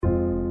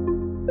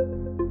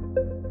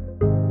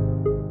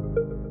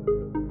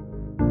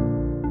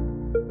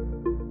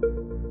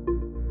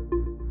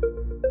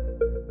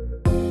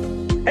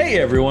Hey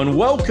everyone,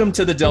 welcome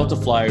to the Delta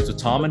Flyers with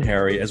Tom and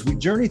Harry as we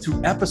journey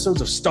through episodes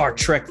of Star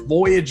Trek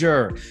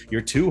Voyager.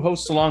 Your two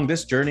hosts along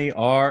this journey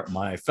are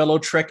my fellow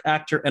Trek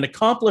actor and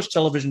accomplished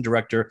television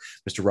director,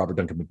 Mr. Robert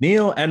Duncan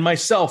McNeil, and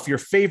myself, your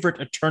favorite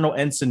Eternal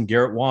Ensign,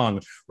 Garrett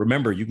Wong.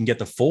 Remember, you can get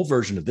the full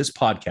version of this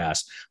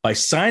podcast by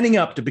signing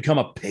up to become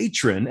a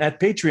patron at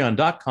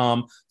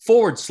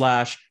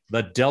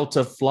patreon.com/The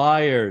Delta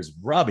Flyers.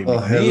 Robbie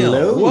McNeil.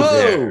 Hello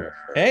there.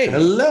 Hey.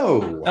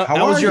 Hello.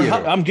 How was your you?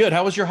 I'm good.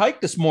 How was your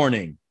hike this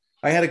morning?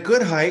 I had a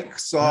good hike.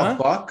 Saw a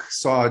buck.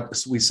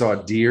 We saw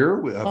a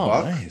deer with a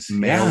buck, nice.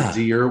 male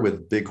deer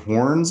with big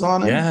horns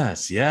on him.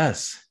 Yes.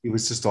 He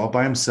was just all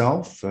by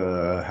himself,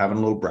 having a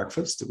little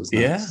breakfast. It was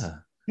nice. Yeah.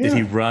 Did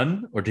he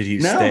run or did he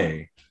No.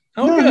 stay?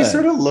 Oh, no, he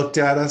sort of looked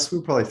at us. We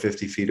were probably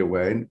 50 feet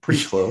away,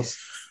 pretty close.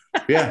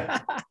 Yeah.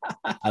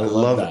 I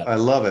love that. I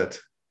love it.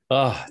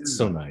 Oh, it's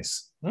so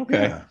nice.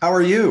 Okay. Yeah. How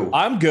are you?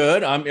 I'm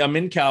good. I'm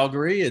in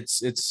Calgary.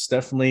 It's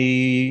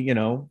definitely,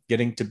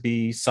 getting to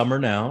be summer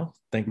now.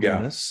 Thank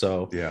goodness.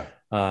 So yeah.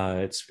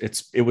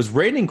 It was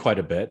raining quite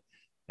a bit,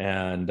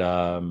 and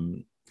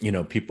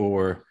people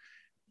were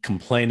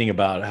complaining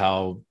about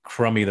how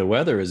crummy the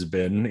weather has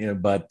been,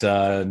 but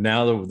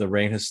now the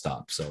rain has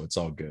stopped, so it's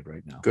all good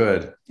right now.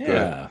 Good.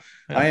 Yeah.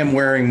 I am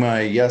wearing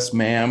my Yes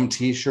Ma'am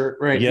t-shirt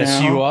right now.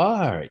 Yes, you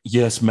are.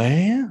 Yes,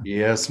 ma'am.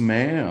 Yes,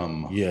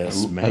 ma'am.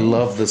 Yes, ma'am. I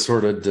love the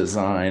sort of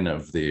design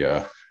of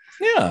the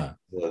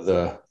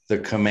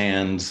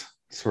command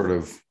sort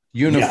of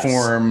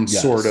uniform,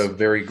 yes. sort of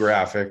very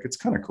graphic. It's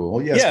kind of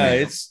cool. Yes,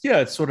 ma'am.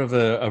 It's sort of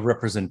a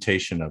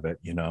representation of it,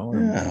 Yeah.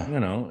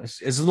 And,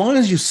 as long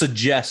as you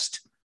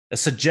suggest a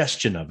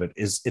suggestion of it,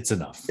 it's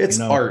enough. It's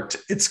art.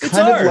 It's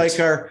kind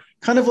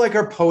of like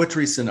our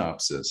poetry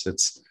synopsis.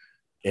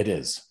 It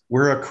is.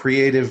 We're a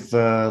creative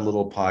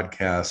little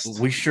podcast.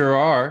 We sure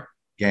are.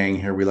 Gang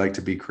here. We like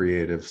to be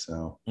creative.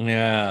 So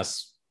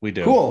yes, we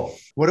do. Cool.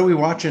 What are we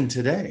watching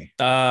today?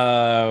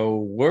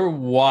 We're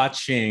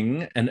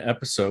watching an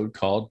episode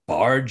called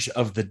Barge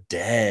of the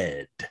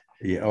Dead.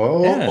 Yeah.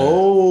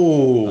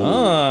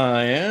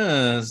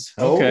 Yes.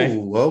 Okay.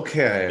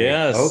 Okay.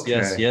 Yes.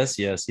 Okay. Yes.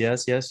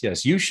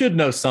 You should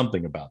know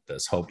something about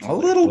this, hopefully. A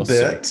little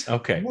bit. See.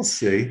 Okay. We'll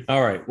see.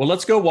 All right. Well,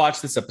 let's go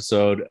watch this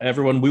episode.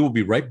 Everyone, we will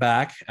be right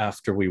back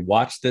after we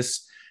watch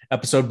this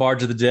episode,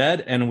 Barge of the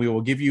Dead, and we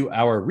will give you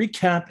our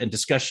recap and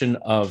discussion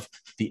of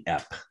the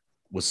ep.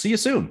 We'll see you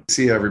soon.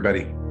 See you,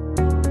 everybody.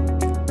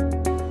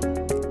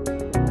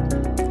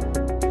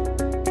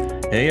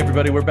 Hey,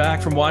 everybody. We're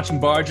back from watching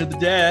Barge of the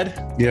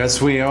Dead.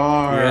 Yes, we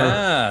are.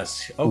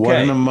 Yes. Okay. What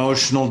an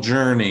emotional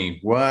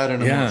journey.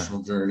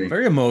 Emotional journey.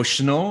 Very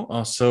emotional.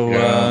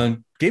 Also,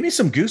 gave me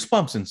some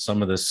goosebumps in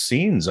some of the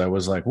scenes. I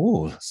was like,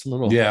 ooh, it's a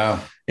little,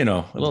 a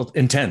little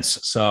intense.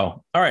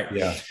 So, all right.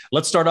 Yeah.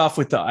 Let's start off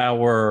with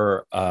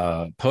our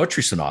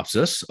poetry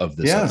synopsis of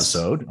this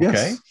episode. Yes.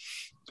 Okay.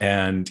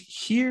 And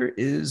here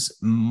is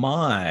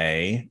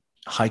my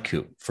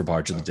haiku for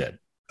Barge of the Dead.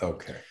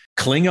 Okay.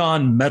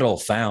 Klingon metal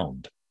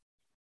found.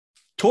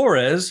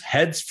 Torres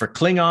heads for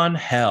Klingon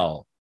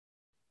hell.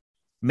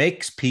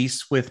 Makes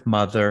peace with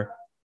mother.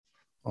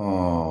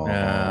 Oh.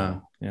 Yeah.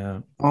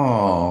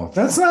 Oh,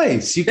 that's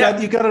nice. You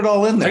got it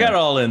all in there. I got it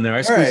all in there.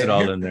 I squeeze it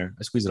all in there.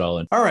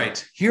 All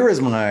right. Here is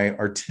my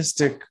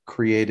artistic,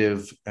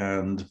 creative,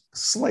 and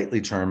slightly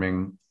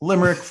charming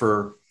limerick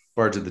for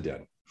Barge of the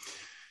Dead.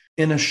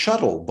 In a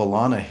shuttle,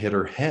 B'Elanna hit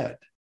her head,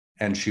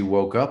 and she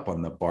woke up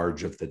on the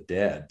Barge of the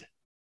Dead.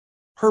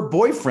 Her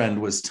boyfriend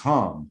was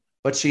Tom,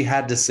 but she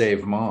had to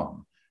save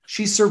Mom.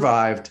 She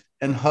survived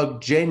and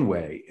hugged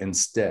Janeway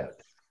instead.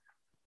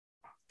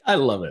 I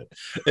love it.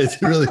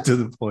 It's really to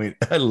the point.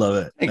 I love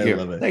it. Thank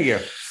you.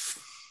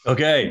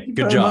 Okay.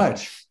 Good job.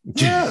 Much.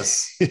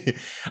 Yes.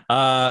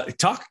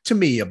 Talk to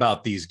me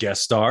about these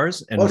guest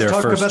stars and their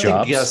talk first about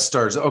jobs. The guest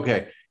stars.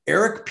 Okay.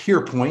 Eric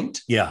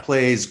Pierpoint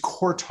plays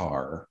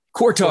Kortar.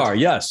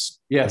 Yes.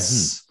 Yes.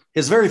 Mm-hmm.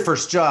 His very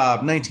first job,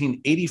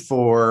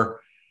 1984,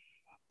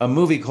 a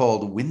movie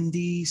called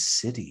Windy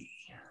City.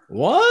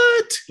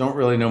 What? Don't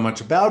really know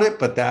much about it,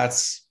 but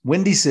that's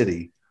Windy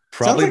City.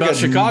 Probably about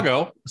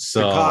Chicago.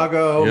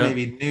 Chicago,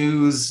 maybe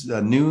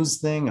a news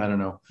thing. I don't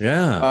know.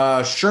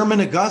 Yeah. Sherman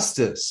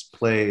Augustus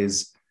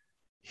plays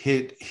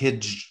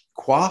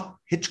Hijqua,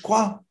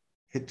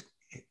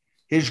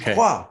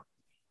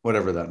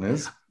 whatever that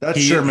is. That's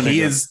Sherman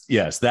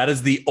Augustus. That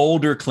is the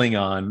older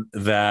Klingon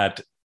that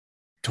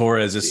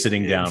Torres is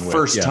sitting down with.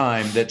 First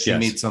time that she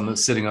meets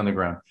sitting on the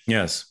ground.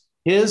 Yes.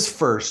 His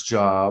first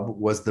job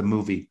was the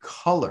movie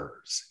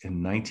Colors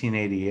in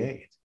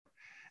 1988.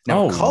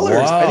 Now,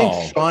 Colors, I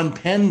think Sean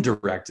Penn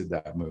directed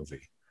that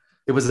movie.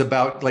 It was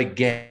about like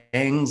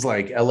gangs,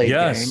 like LA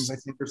gangs, I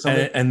think, or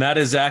something. And that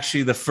is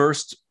actually the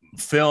first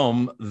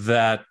film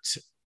that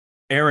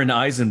Aaron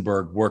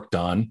Eisenberg worked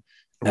on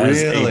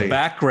as a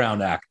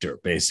background actor,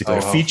 basically.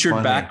 A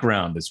featured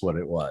background is what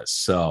it was.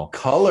 So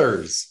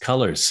Colors.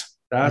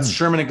 That's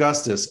Sherman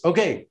Augustus.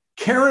 Okay.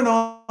 Karen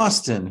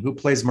Austin, who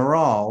plays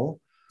Morale.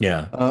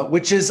 Yeah.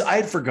 Which is,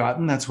 I'd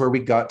forgotten. That's where we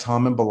got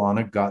Tom and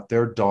B'Elanna got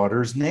their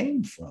daughter's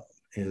name from.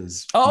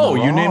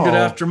 You named it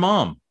after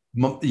Mom.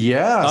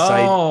 Yes,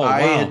 Oh,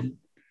 I wow. had.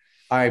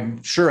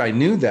 I'm sure I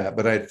knew that,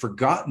 but I'd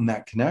forgotten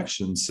that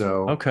connection.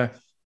 So Okay.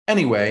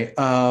 anyway,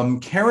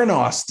 Karen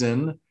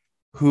Austin,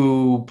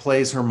 who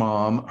plays her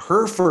mom,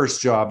 her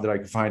first job that I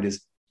could find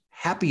is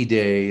Happy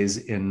Days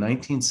in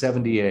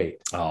 1978.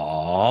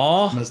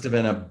 Oh, Must have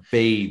been a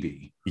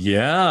baby.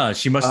 yeah.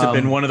 She must have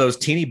been Um, one of those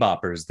teeny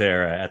boppers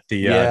there at the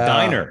yeah,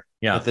 diner.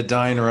 Yeah. at the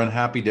diner on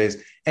Happy Days.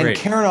 And Great.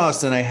 Karen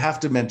Austin, I have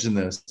to mention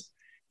this.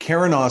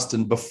 Karen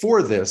Austin,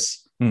 before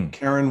this, Hmm.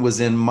 Karen was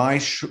in my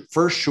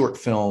first short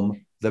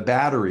film, The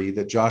Battery,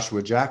 that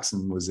Joshua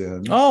Jackson was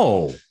in.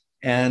 Oh,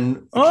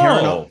 And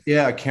oh.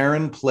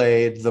 Karen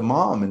played the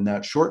mom in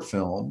that short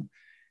film.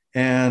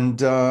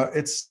 And I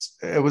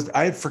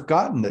had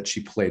forgotten that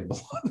she played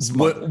Balana's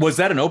mother. Was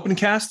that an open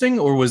casting,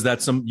 or was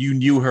that some you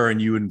knew her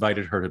and you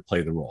invited her to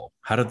play the role?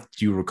 How do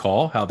you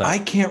recall how that? I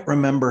can't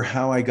remember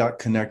how I got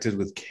connected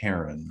with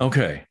Karen.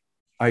 Okay.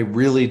 I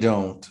really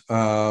don't.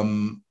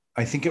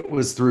 I think it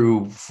was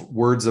through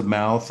words of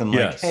mouth and like,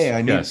 Yes.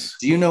 hey, Yes.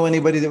 do you know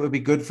anybody that would be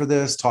good for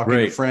this? Talking to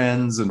Right.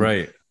 friends. And,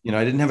 Right.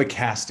 I didn't have a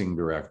casting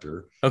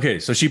director. Okay.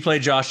 So she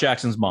played Josh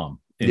Jackson's mom.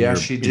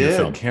 She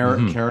did.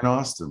 Karen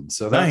Austin.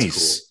 So that's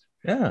nice. cool.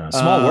 Yeah.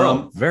 Small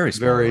world. Very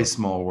small. Very world.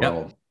 small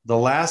world. Yep. The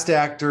last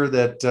actor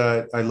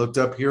that I looked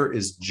up here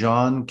is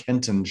John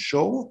Kenton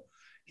Scholl.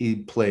 He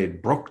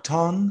played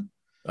Brokton.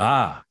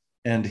 Ah.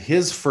 And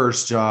his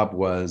first job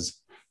was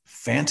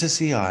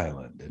Fantasy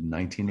Island in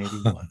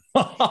 1981.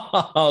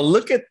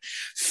 Look at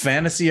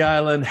Fantasy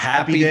Island,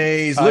 Happy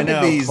Days. Look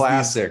at these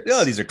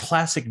classics. These are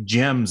classic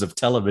gems of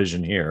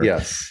television here.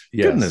 Yes.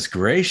 Goodness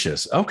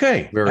gracious.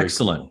 Okay. Very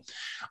excellent.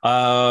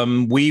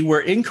 Cool. We were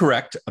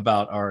incorrect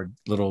about our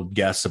little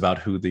guess about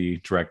who the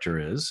director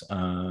is.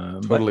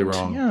 Totally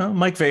wrong. Yeah,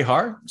 Mike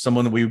Vehar,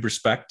 someone that we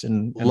respect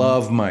and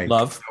love Mike.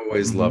 Love.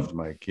 Always loved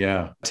Mike.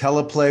 Yeah.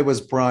 Teleplay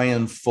was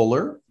Brian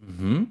Fuller.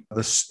 Mm-hmm.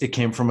 It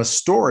came from a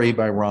story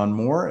by Ron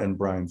Moore and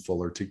Brian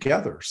Fuller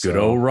together. So. Good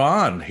old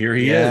Ron. Here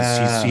he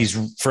is.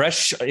 He's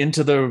fresh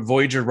into the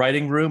Voyager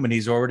writing room, and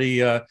he's already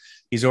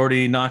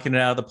knocking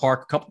it out of the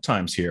park a couple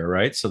times here,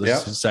 right? So this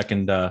is his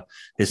second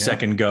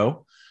second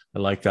go. I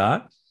like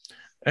that.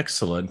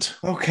 Excellent.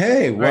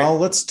 Okay, well,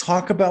 let's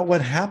talk about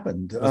what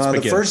happened.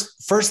 The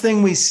first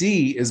thing we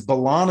see is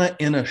B'Elanna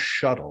in a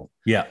shuttle.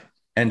 Yeah.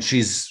 And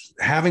she's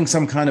having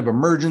some kind of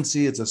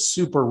emergency. It's a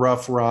super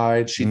rough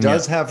ride. She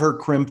does have her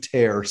crimped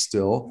hair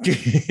still. So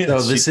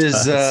this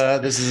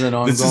is an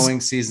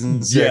ongoing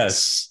season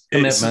 6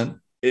 commitment.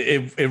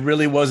 It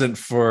really wasn't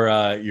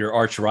for your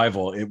arch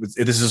rival.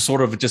 This is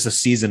sort of just a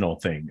seasonal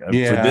thing. For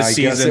this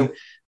season.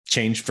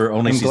 Changed for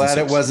only. I'm season glad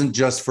 6. It wasn't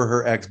just for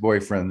her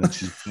ex-boyfriend that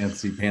she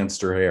fancy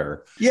pantsed her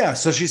hair. Yeah,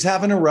 so she's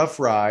having a rough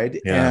ride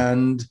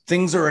and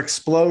things are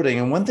exploding.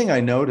 And one thing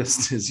I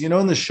noticed is,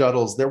 in the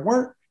shuttles, there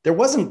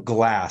wasn't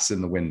glass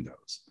in the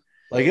windows.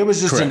 Like it was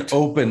just an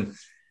open,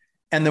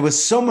 and there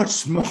was so much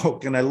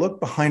smoke. And I looked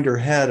behind her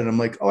head and I'm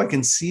like, oh, I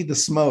can see the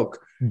smoke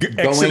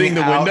exiting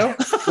the window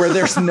where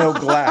there's no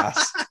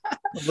glass.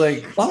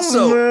 Like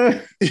also,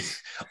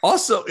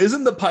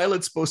 isn't the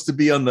pilot supposed to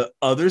be on the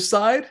other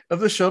side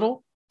of the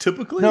shuttle?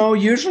 Typically? No,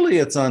 usually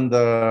it's on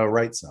the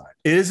right side.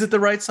 Is it the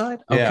right side?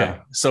 Okay.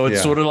 Yeah. So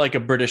it's sort of like a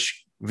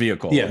British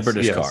vehicle, a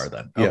British car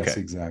then. Okay. Yes,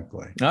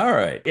 exactly. All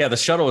right. Yeah, the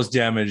shuttle is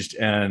damaged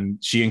and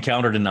she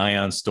encountered an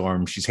ion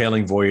storm. She's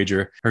hailing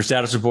Voyager. Her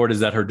status report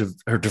is that her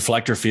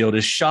deflector field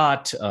is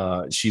shot.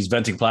 She's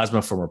venting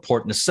plasma from her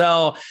port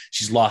nacelle.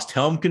 She's lost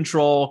helm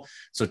control.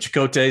 So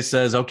Chakotay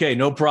says, okay,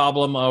 no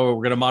problem. We're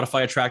going to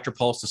modify a tractor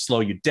pulse to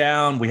slow you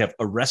down. We have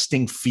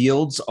arresting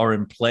fields are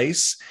in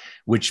place,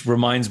 which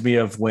reminds me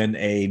of when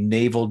a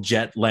naval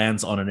jet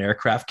lands on an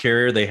aircraft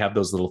carrier. They have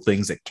those little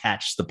things that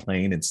catch the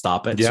plane and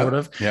stop it, sort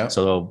of. Yeah.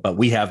 So, but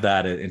we have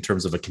that in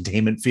terms of a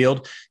containment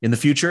field in the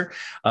future.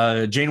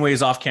 Janeway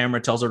is off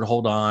camera, tells her to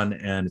hold on,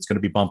 and it's going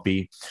to be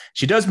bumpy.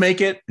 She does make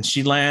it, and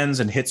she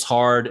lands and hits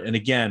hard. And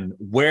again,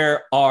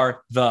 where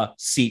are the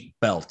seat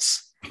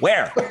belts?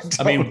 Where?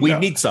 I mean, we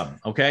need some,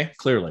 okay?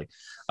 Clearly.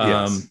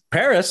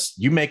 Paris,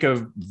 you make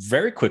a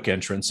very quick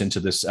entrance into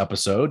this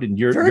episode, and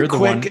you're the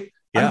one.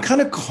 Yeah. I'm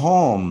kind of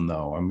calm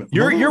though.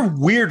 You're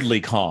weirdly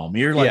calm.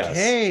 You're like,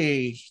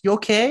 hey, you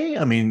okay?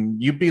 I mean,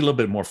 you'd be a little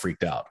bit more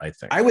freaked out, I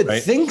think. I would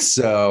think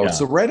so. Yeah.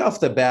 So right off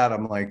the bat,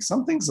 I'm like,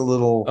 something's a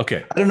little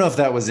okay. I don't know if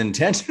that was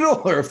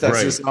intentional or if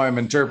that's just how I'm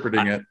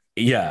interpreting it.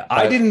 Yeah,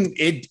 I didn't.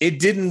 It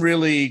didn't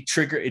really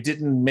trigger. It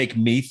didn't make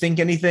me think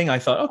anything. I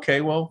thought,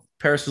 okay, well,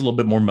 Paris is a little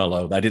bit more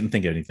mellow. I didn't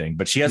think anything,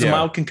 but she has a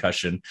mild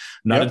concussion.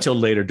 Not until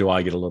later do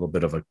I get a little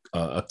bit of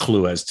a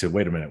clue as to,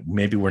 wait a minute,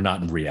 maybe we're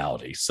not in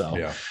reality.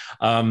 So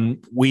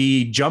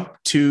we jump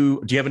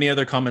to, do you have any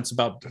other comments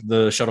about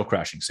the shuttle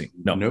crashing scene?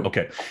 No.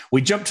 Okay.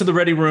 We jump to the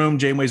ready room,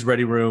 Janeway's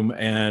ready room,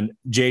 and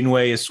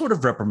Janeway is sort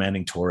of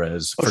reprimanding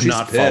Torres for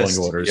not following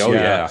orders. Oh,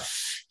 yeah.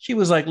 She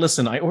was like,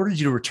 listen, I ordered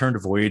you to return to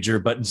Voyager,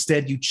 but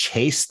instead you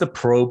chased the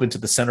probe into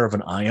the center of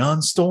an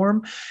ion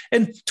storm.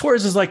 And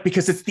Torres is like,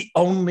 because it's the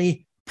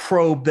only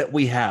probe that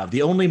we have,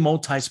 the only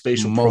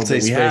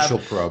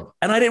multispatial probe.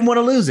 And I didn't want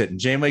to lose it. And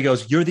Janeway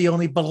goes, you're the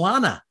only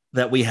B'Elanna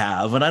that we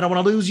have, and I don't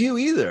want to lose you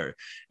either.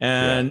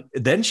 And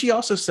then she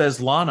also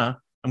says, Lana,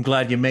 I'm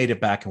glad you made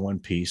it back in one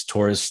piece.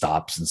 Torres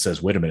stops and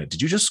says, wait a minute,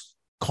 did you just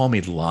call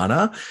me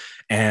Lana?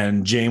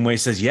 And Janeway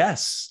says,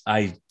 yes,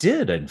 I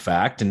did, in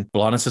fact. And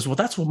Lana says, well,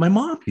 that's what my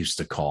mom used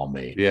to call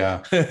me.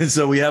 Yeah.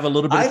 So we have a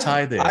little bit of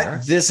tie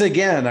there. This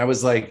again, I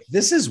was like,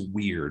 this is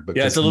weird.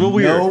 Because it's a little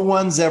weird. No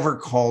one's ever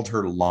called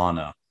her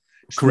Lana.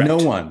 Correct. No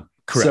one.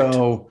 Correct.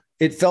 So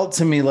it felt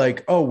to me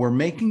like, oh, we're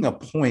making a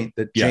point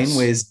that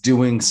Janeway is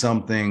doing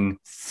something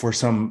for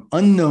some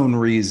unknown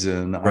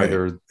reason. Right.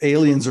 Either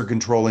aliens are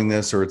controlling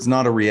this or it's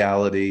not a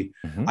reality.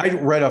 Mm-hmm. I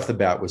right off the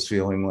bat was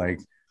feeling like,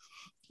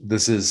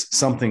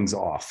 something's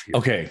off here.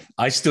 Okay.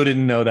 I still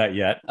didn't know that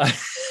yet.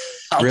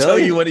 I'll really? tell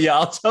you when. Yeah,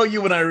 I'll tell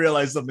you when I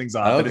realize something's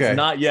off. Okay. But it's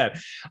not yet.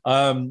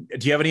 Do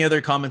you have any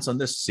other comments on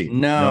this scene?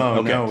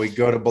 No. We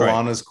go to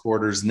B'Elanna's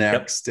quarters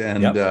next,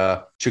 and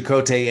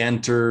Chakotay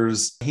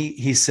enters.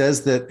 He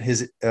says that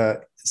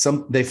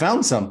they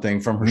found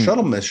something from her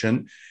shuttle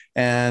mission,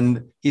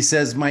 and he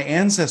says, "My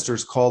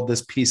ancestors called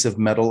this piece of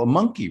metal a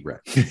monkey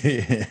wrench."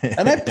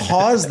 And I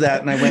paused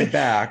that and I went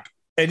back.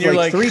 And you're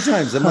like 3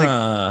 times. I'm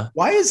like,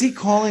 why is he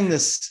calling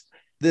this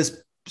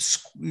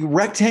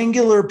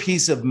rectangular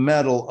piece of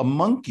metal a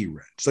monkey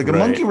wrench? Like a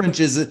monkey wrench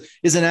is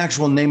an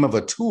actual name of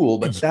a tool,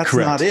 but that's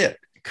not it.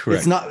 Correct.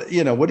 It's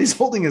not, what he's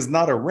holding is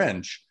not a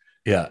wrench.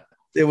 Yeah.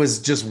 It was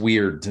just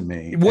weird to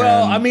me.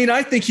 Well, I mean,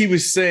 I think he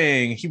was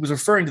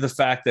referring to the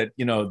fact that,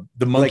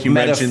 the monkey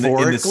wrench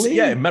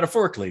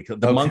metaphorically,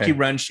 the monkey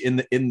wrench in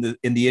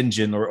the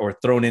engine or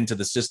thrown into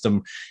the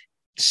system,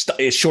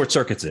 it short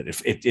circuits it.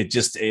 If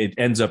it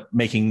ends up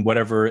making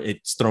whatever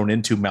it's thrown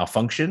into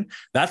malfunction.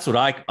 That's what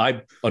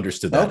I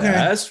understood that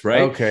as,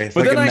 right? Okay.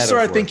 But then I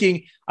started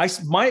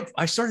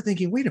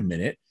thinking, wait a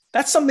minute,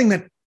 that's something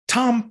that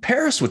Tom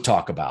Paris would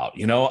talk about,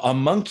 a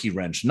monkey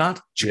wrench,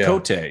 not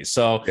Chakotay. Yeah.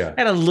 So I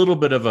had a little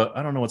bit of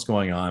I don't know what's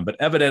going on, but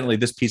evidently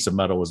this piece of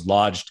metal was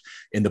lodged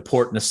in the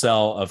port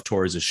nacelle of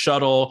Torres'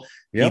 shuttle.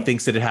 Yep. He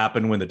thinks that it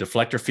happened when the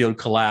deflector field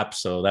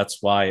collapsed. So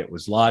that's why it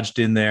was lodged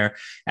in there.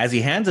 As he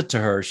hands it to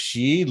her,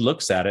 she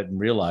looks at it and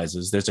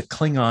realizes there's a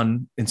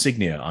Klingon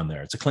insignia on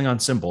there. It's a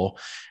Klingon symbol.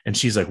 And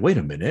she's like, wait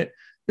a minute,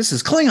 this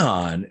is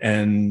Klingon.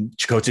 And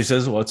Chakotay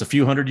says, well, it's a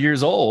few hundred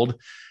years old.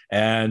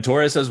 And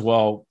Torres says,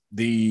 well,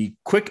 the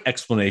quick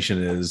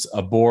explanation is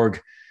a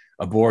Borg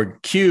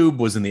cube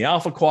was in the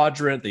Alpha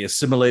Quadrant. They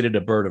assimilated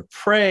a bird of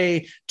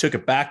prey, took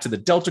it back to the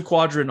Delta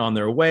Quadrant on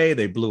their way.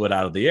 They blew it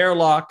out of the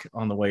airlock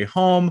on the way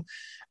home.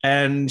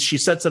 And she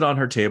sets it on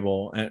her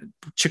table, and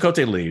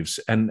Chakotay leaves.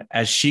 And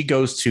as she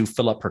goes to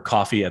fill up her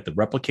coffee at the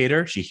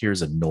replicator, she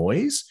hears a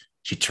noise.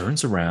 She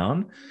turns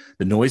around.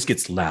 The noise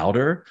gets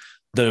louder.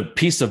 The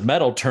piece of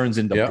metal turns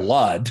into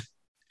blood.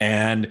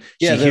 And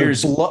she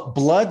hears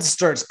blood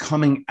starts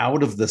coming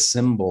out of the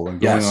symbol and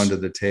going onto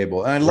the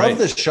table. And I love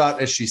this shot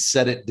as she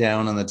set it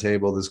down on the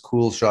table, this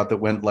cool shot that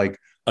went like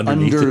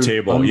underneath the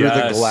table, under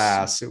the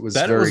glass. It was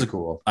very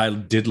cool. I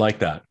did like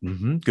that.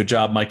 Mm-hmm. Good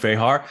job, Mike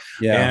Vehar.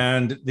 Yeah.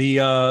 And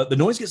the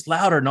noise gets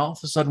louder, and all of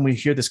a sudden we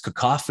hear this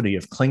cacophony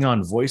of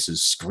Klingon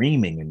voices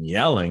screaming and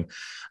yelling.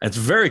 It's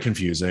very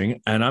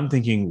confusing. And I'm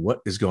thinking,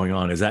 what is going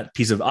on?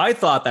 I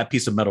thought that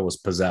piece of metal was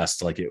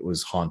possessed, like it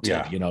was haunted,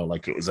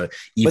 like it was an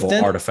evil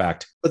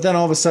artifact. But then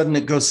all of a sudden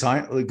it goes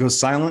silent. It goes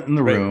silent in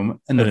the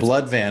room, and the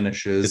blood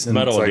vanishes. It's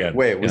metal like, again.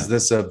 Wait, was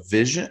this a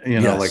vision?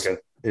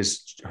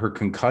 Is her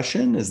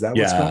concussion? Is that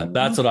what's going on?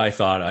 That's what I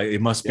thought.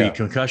 It must be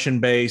concussion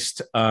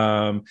based.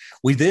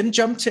 We then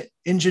jump to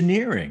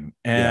engineering,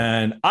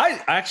 and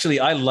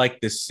I like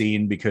this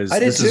scene because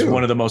this is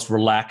one of the most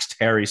relaxed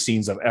Harry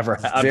scenes I've ever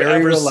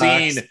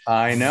seen.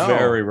 I know,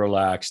 very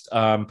relaxed.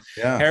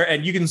 Harry,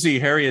 and you can see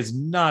Harry is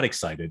not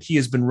excited. He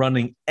has been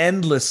running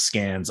endless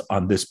scans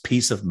on this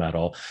piece of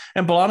metal,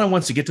 and B'Elanna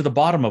wants to get to the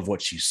bottom of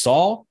what she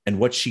saw and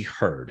what she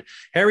heard.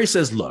 Harry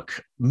says,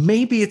 "Look,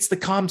 maybe it's the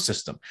comm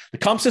system. The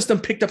comm system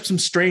picked up some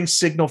strange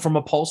signal from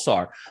a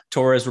pulsar."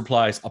 Torres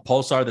replies, "A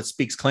pulsar that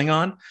speaks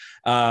Klingon?"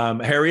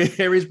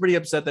 Harry's pretty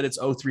upset that it's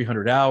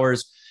 0300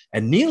 hours,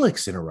 and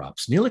Neelix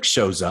interrupts. Neelix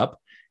shows up.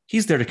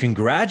 He's there to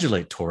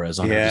congratulate Torres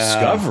on her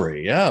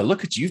discovery. Yeah,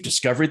 look at you. You've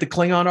discovered the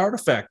Klingon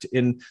artifact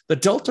in the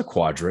Delta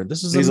Quadrant.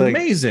 This is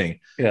amazing.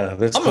 I'm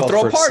going to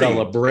throw a party.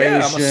 Celebration.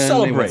 Yeah, I'm going to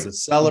celebrate. He wants to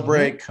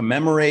celebrate,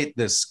 commemorate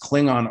this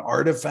Klingon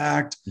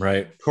artifact.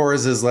 Right.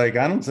 Torres is like,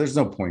 there's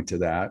no point to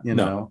that. You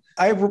know,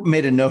 I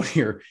made a note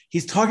here.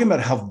 He's talking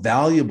about how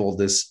valuable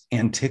this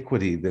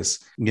antiquity, this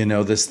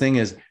thing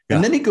is.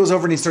 And then he goes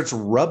over and he starts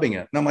rubbing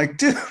it. And I'm like,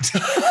 dude,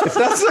 if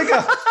that's like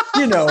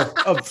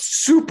a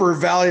super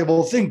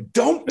valuable thing,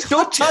 don't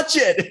touch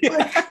it.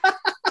 Like,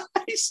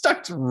 he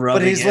starts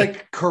rubbing it. But he's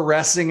like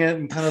caressing it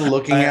and kind of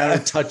looking at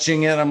it,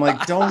 touching it. I'm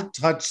like, don't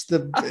touch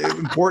the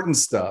important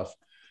stuff.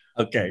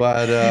 Okay.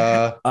 But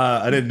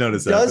I didn't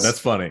notice that, but that's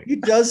funny. He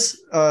does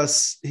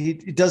he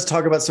does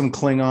talk about some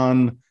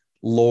Klingon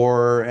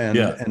lore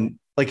and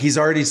Like he's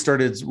already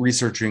started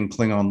researching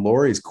Klingon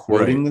lore. He's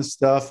quoting this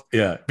stuff.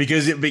 Yeah,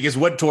 because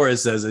what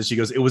Torres says is she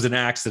goes, "It was an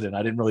accident.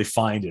 I didn't really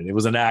find it. It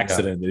was an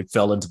accident. It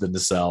fell into the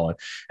nacelle."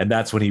 And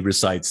that's when he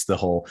recites the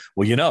whole,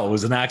 well, it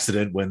was an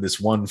accident when this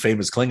one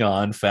famous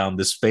Klingon found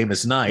this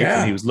famous knife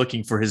and he was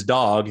looking for his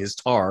dog, his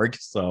Targ.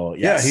 So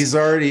yes. Yeah, he's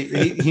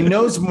already he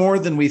knows more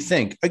than we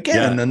think.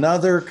 Again,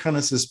 another kind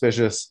of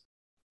suspicious.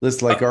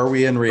 This are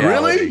we in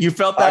reality? Really? You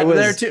felt that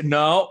there too?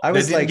 No, I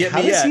was like,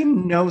 how does he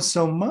know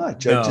so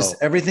much? No.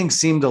 Everything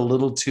seemed a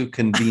little too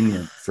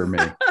convenient for me.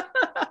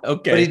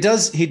 Okay, but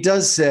he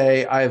does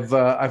say, I've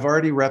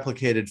already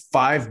replicated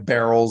 5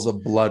 barrels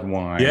of blood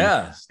wine.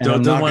 Yeah,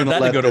 don't want that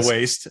to go to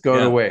waste.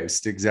 To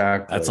waste,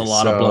 exactly. That's a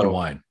lot of blood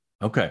wine.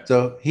 Okay,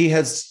 so he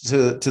heads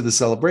to the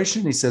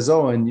celebration. He says,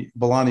 "Oh, and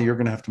B'Elanna, you're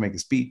going to have to make a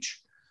speech."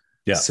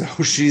 Yeah, so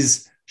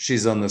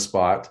she's on the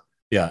spot.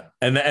 Yeah.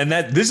 And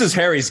this is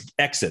Harry's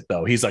exit,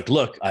 though. He's like,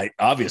 look,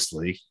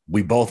 obviously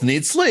we both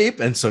need sleep.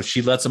 And so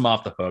she lets him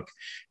off the hook.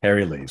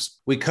 Harry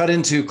leaves. We cut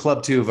into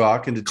Club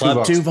Tuvok, into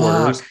Tuvok's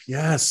quarters.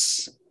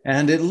 Yes.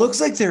 And it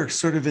looks like they're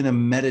sort of in a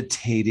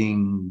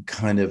meditating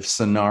kind of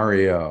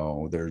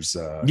scenario. There's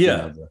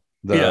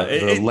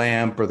the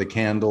lamp or the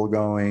candle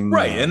going.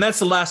 Right. And that's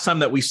the last time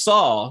that we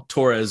saw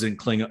Torres in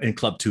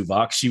Club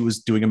Tuvok. She was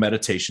doing a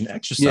meditation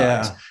exercise.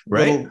 Yeah.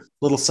 Right.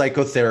 Little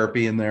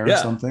psychotherapy in there or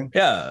something.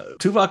 Yeah.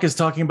 Tuvok is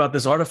talking about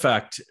this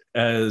artifact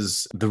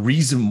as the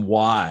reason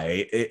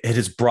why it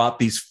has brought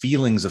these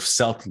feelings of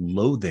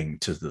self-loathing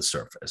to the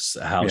surface,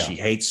 how she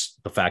hates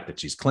the fact that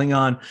she's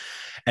Klingon.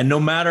 And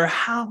no matter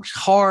how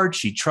hard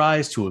she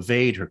tries to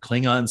evade her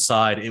Klingon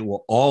side, it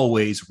will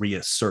always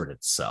reassert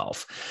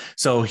itself.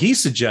 So he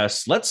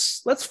suggests,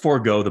 let's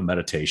forego the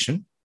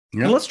meditation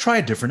and let's try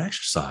a different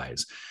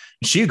exercise.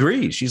 She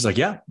agrees. She's like,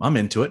 yeah, I'm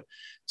into it.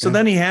 So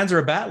then he hands her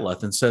a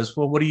bat'leth and says,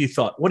 well, what do you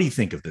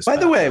think of this? By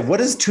the way, what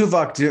is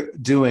Tuvok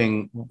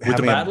doing with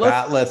having a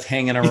bat'leth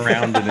hanging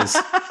around in his,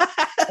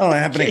 I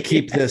happen to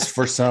keep this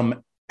for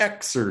some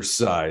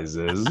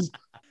exercises.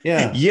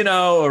 Yeah.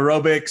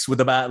 Aerobics with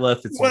the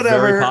bat'leth. It's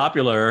very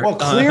popular. Well,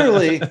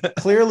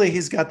 clearly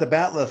he's got the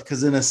bat'leth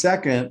because in a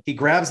second he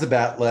grabs the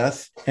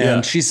bat'leth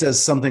and she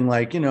says something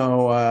like,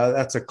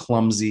 that's a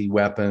clumsy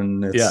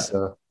weapon. It's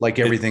like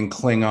everything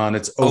Klingon.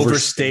 It's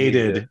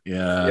overstated.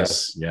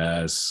 Yes.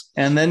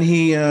 And then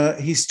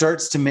he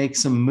starts to make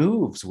some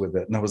moves with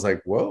it. And I was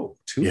like, whoa,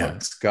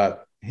 Tuvok's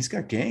got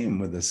game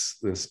with this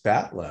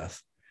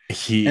bat'leth.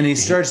 He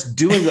starts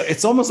doing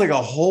it's almost like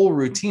a whole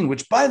routine,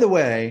 which, by the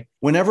way,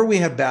 whenever we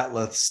have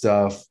bat'leth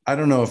stuff, I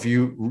don't know if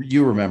you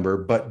remember,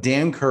 but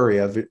Dan Curry,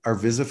 our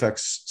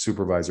VisFX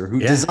supervisor, who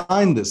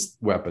designed this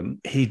weapon,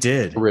 he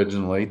did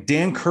originally.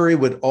 Dan Curry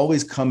would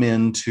always come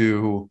in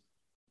to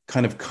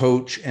kind of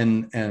coach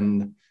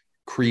and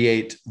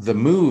create the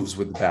moves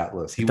with the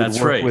bat'leth. He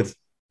would work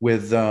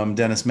with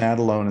Dennis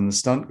Madalone and the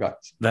stunt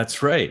guys.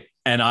 That's right.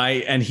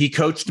 And he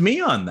coached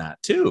me on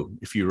that too,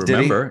 if you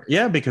remember.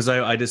 Yeah, because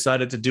I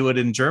decided to do it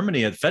in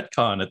Germany at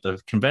FedCon at the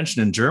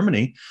convention in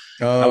Germany.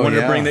 I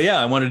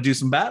wanted to do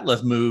some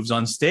bat'leth moves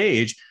on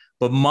stage,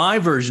 but my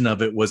version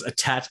of it was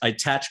I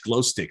attached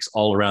glow sticks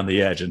all around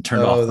the edge and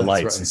turned off the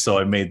lights. Right. And so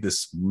I made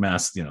this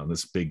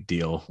this big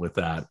deal with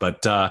that.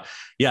 But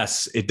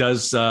yes, it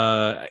does.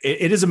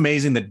 It is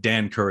amazing that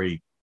Dan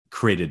Curry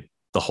created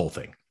the whole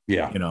thing.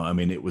 Yeah.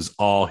 It was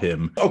all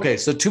him. Okay.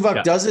 So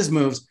Tuvok does his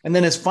moves. And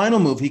then his final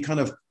move, he kind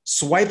of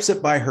swipes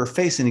it by her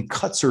face and he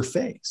cuts her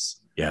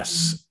face.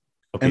 Yes.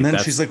 Okay, and then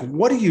she's like,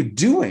 what are you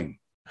doing?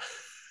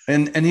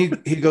 And he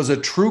goes, a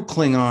true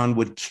Klingon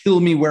would kill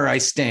me where I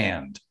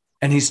stand.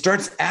 And he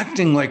starts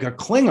acting like a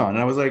Klingon. And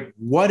I was like,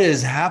 what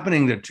is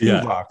happening to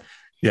Tuvok?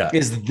 Yeah.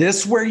 Is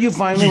this where you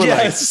finally were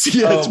yes.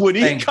 When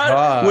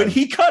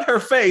he cut her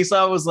face,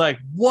 I was like,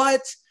 what?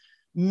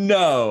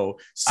 No,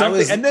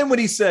 and then when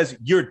he says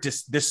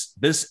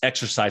this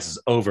exercise is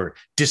over,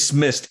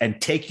 dismissed,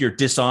 and take your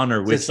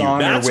dishonor with you,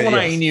 that's when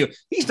I knew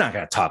he's not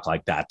going to talk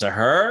like that to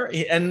her,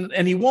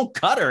 and he won't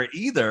cut her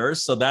either.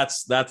 So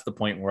that's the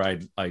point where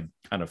I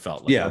kind of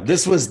felt like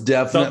this was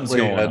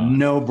definitely a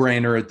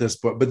no-brainer at this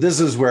point. But this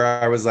is where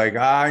I was like,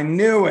 I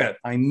knew it.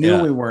 I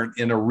knew we weren't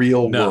in a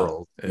real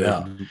world.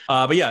 Yeah.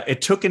 But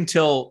it took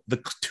until the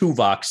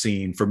Tuvok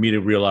scene for me to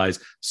realize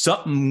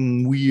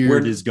something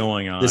weird is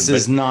going on. This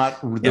is not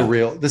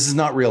real. This is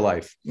not real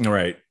life.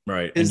 Right.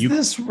 Is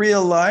this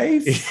real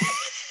life?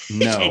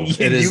 No,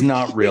 it is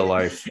not real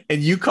life.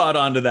 And you caught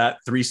on to that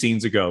 3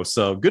 scenes ago.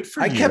 So good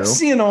for you. I kept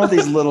seeing all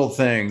these little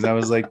things. I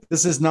was like,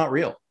 this is not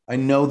real. I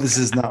know this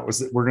is not,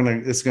 it's going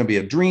to be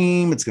a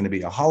dream. It's going to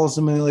be a hollow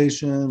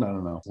simulation. I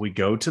don't know. We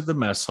go to the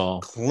mess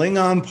hall.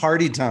 Klingon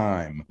party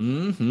time.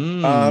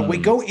 Mm-hmm. We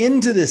go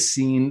into this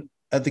scene.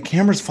 The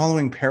camera's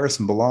following Paris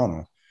and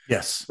B'Elanna.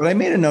 Yes. But I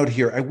made a note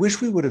here. I wish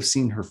we would have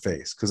seen her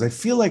face because I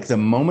feel like the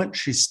moment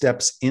she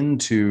steps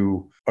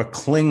into a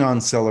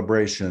Klingon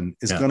celebration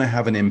is going to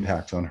have an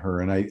impact on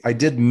her. And I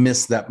did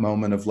miss that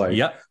moment of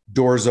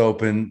doors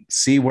open,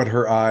 see what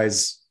her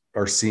eyes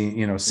are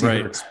seeing, see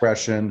her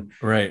expression.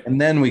 Right. And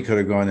then we could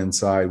have gone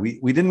inside. We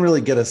didn't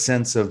really get a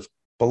sense of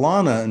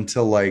B'Elanna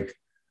until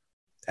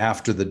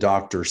after the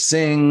doctor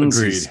sings.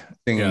 Agreed. He's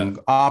singing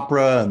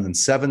opera, and then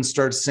Seven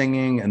starts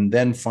singing, and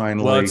then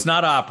finally, well, it's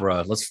not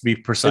opera. Let's be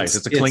precise.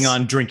 It's a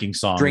Klingon drinking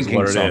song. Drinking is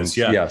what songs, it is.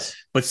 Yeah. Yes.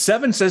 But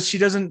Seven says she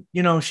doesn't.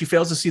 She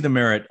fails to see the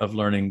merit of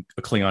learning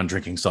a Klingon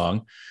drinking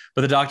song.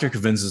 But the doctor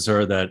convinces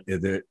her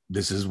that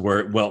this is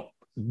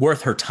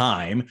worth her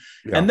time,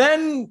 and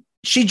then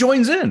she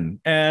joins in,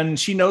 and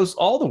she knows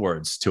all the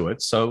words to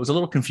it. So it was a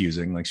little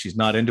confusing. Like she's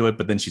not into it,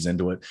 but then she's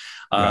into it.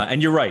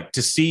 And you're right,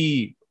 to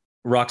see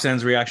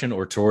Roxanne's reaction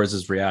or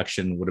Torres's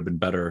reaction would have been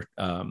better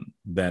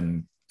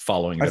than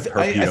following her POV.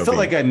 I felt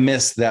like I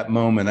missed that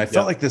moment. I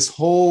felt like this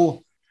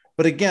whole,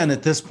 but again,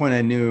 at this point,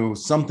 I knew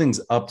something's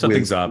up.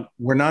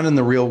 We're not in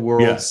the real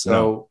world.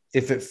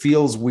 If it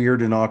feels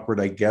weird and awkward,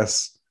 I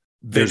guess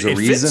there's a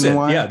reason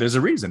why. Yeah, there's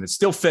a reason. It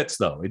still fits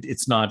though.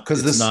 It's not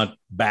because it's not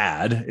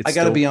bad. I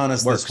got to be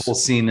honest. Works. This whole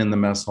scene in the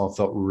mess hall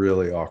felt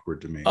really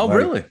awkward to me. Oh,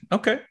 really?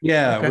 Okay.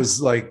 Yeah, okay. It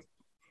was like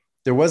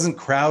there wasn't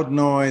crowd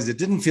noise. It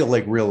didn't feel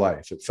like real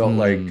life. It felt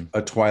like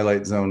a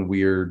Twilight Zone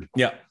weird,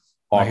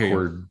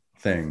 awkward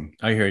thing.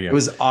 I hear you. It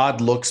was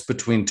odd looks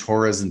between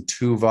Torres and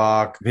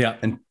Tuvok. Yeah,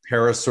 and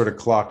Paris sort of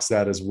clocks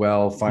that as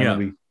well.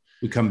 Finally,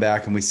 we come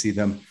back and we see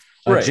them.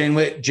 Right.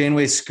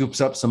 Janeway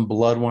scoops up some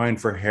blood wine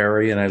for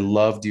Harry, and I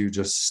loved you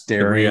just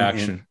staring. The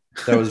reaction.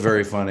 That was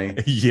very funny.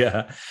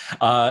 Yeah.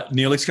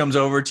 Neelix comes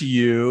over to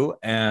you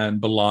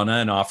and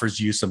B'Elanna and offers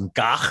you some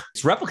gach.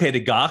 It's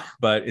replicated gach,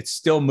 but it's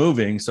still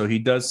moving. So he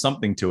does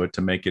something to it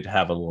to make it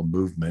have a little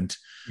movement.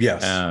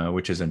 Yes.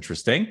 Which is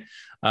interesting.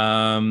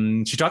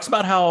 Torres talks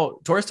about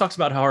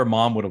how her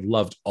mom would have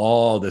loved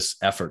all this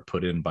effort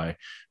put in by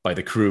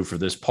the crew for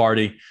this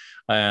party.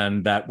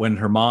 And that when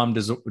her mom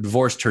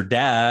divorced her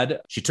dad,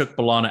 she took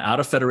B'Elanna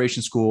out of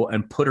Federation school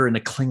and put her in a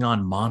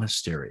Klingon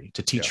monastery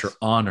to teach her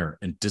honor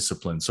and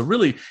discipline. So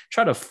really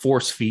try to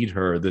force feed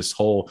her this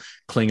whole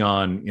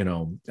Klingon,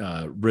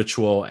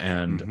 ritual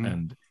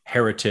and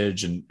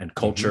heritage and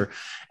culture.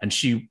 And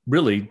she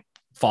really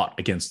fought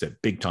against it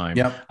big time.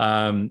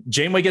 Yep.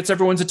 Janeway gets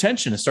everyone's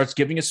attention and starts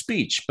giving a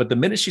speech. But the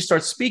minute she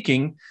starts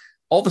speaking,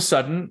 all of a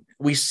sudden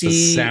we see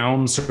the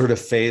sound sort of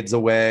fades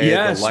away.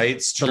 Yes, the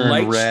lights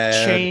turn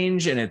red,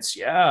 change, and it's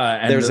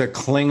and there's a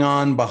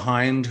Klingon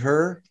behind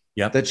her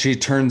that she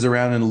turns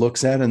around and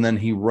looks at, and then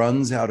he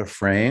runs out of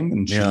frame,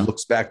 and she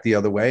looks back the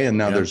other way, and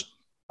now there's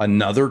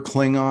another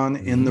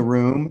Klingon in the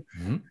room,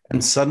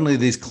 and suddenly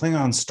these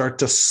Klingons start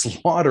to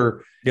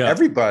slaughter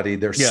everybody.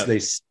 They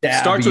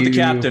stab Starts you. with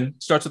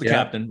the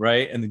captain,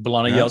 right? And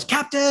B'Elanna yells,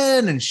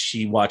 "Captain!" And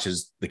she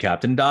watches the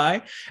captain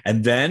die.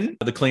 And then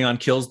the Klingon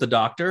kills the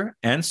doctor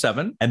and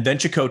Seven, and then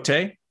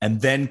Chakotay,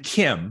 and then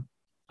Kim.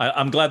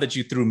 I'm glad that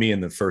you threw me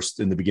in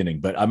the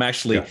beginning, but I'm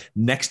actually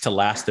next to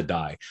last to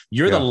die.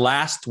 You're the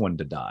last one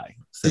to die.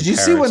 Did you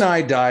see when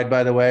I died,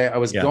 by the way? I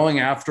was going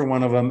after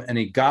one of them and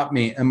he got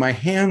me, and my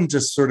hand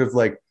just sort of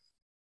like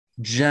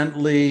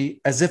gently,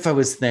 as if I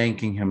was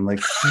thanking him, like,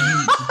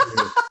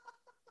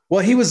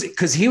 well, he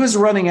was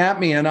running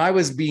at me and I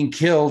was being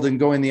killed and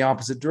going the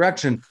opposite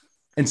direction.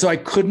 And so I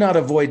could not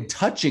avoid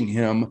touching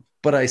him,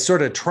 but I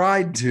sort of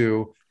tried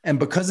to. And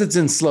because it's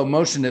in slow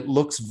motion, it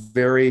looks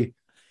very,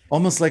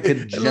 almost like a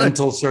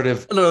gentle sort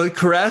of a little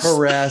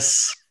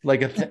caress.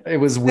 Like it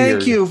was weird.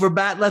 Thank you for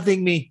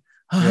bat-lething me.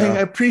 I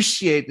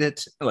appreciate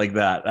it. Like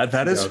that.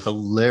 That is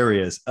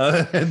hilarious.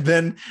 And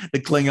then the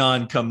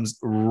Klingon comes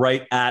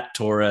right at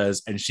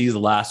Torres, and she's the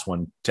last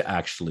one to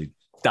actually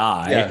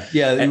die.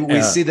 And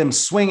we see them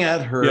swing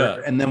at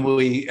her, and then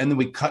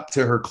we cut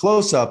to her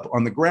close up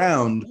on the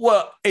ground.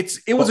 Well, it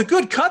was a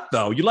good cut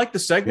though. You like the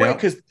segue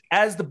because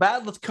as the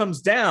bat'leth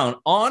comes down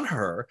on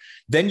her,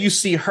 then you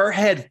see her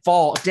head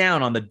fall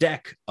down on the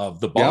deck of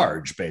the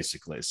barge,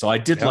 basically. So I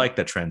did like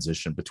that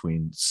transition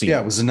between scenes.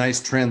 Yeah, it was a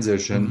nice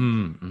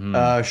transition.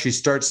 She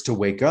starts to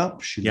wake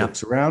up. She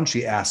looks around.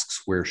 She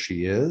asks where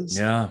she is.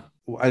 Yeah.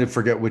 I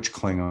forget which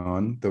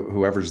Klingon,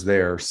 whoever's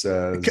there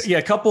says.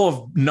 A couple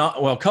of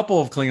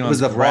Klingons. It was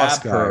the boss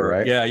guy,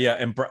 right? Yeah.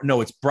 And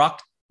no, it's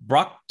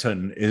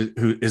Brockton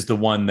who is the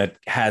one that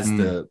has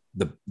the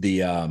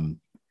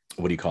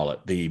what do you call it?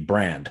 The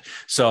brand.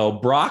 So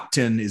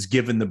Brockton is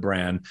given the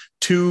brand.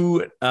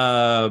 Two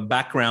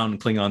background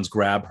Klingons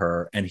grab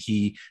her, and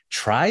he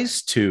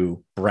tries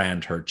to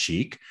brand her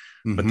cheek.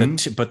 But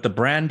the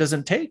brand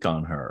doesn't take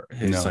on her.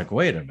 It's like,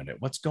 wait a minute,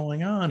 what's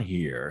going on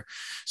here?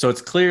 So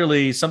it's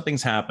clearly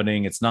something's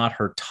happening. It's not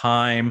her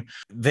time.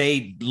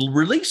 They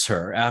release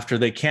her after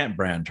they can't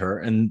brand her,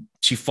 and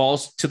she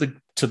falls to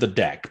the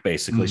deck.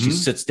 Basically, she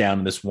sits down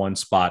in this one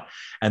spot,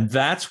 and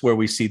that's where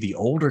we see the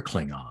older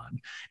Klingon.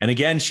 And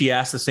again, she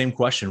asks the same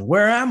question: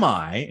 "Where am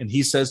I?" And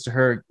he says to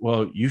her,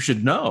 "Well, you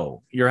should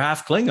know. You're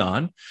half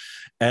Klingon."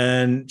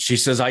 And she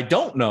says, "I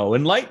don't know.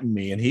 Enlighten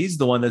me." And he's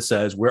the one that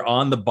says, "We're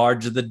on the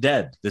Barge of the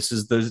Dead. This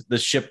is the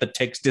ship that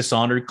takes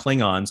dishonored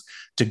Klingons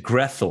to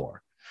Grethor."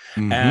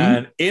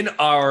 And in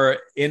our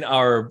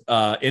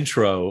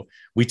intro,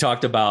 we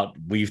thought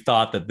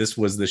that this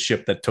was the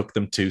ship that took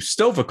them to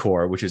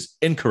Stovacor, which is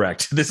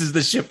incorrect. This is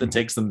the ship that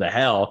takes them to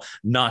hell,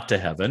 not to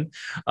heaven.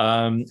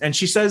 And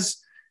she says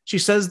She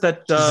says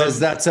that she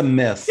says that's a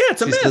myth. Yeah,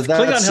 it's a she myth. Says,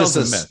 Klingon that's Hell's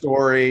just a myth.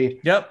 story.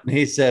 Yep. And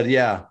he said,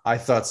 yeah, I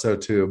thought so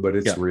too, but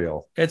it's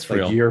real. It's like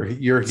real. You're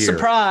here.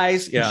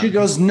 Surprise. Yeah. And she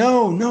goes,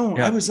 no,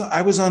 Yeah.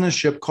 I was on a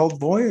ship called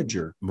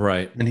Voyager.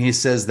 Right. And he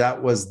says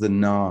that was the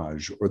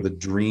Naj, or the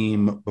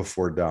dream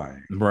before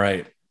dying.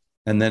 Right.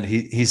 And then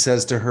he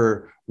says to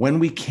her, when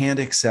we can't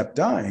accept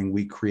dying,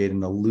 we create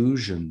an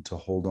illusion to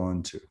hold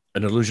on to.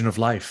 An illusion of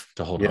life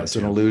to hold on to. Yes,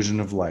 an illusion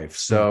of life.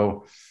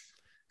 So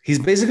he's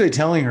basically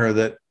telling her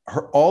that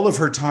all of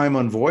her time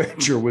on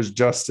Voyager was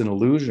just an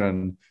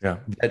illusion,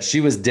 that she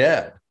was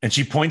dead. And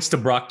she points to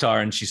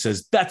Brocktar and she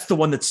says, that's the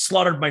one that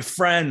slaughtered my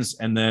friends.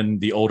 And then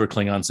the older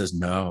Klingon says,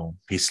 no,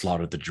 he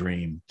slaughtered the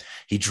dream.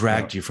 He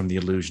dragged you from the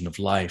illusion of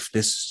life.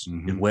 This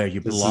is where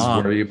you belong. This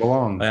is where you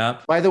belong. Yeah.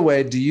 By the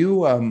way, do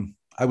you,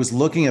 I was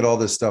looking at all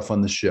this stuff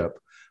on the ship.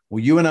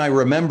 Well, you and I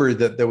remembered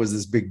that there was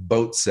this big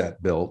boat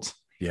set built.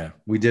 Yeah.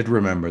 We did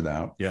remember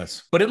that.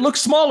 Yes. But it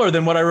looks smaller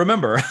than what I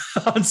remember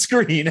on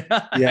screen.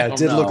 Yeah, it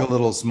did look a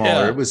little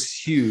smaller. Yeah. It was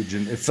huge,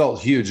 and it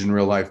felt huge in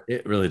real life.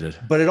 It really did.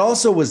 But it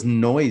also was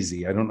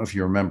noisy. I don't know if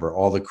you remember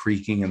all the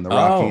creaking and the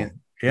rocking.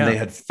 And they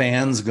had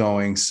fans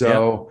going.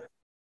 So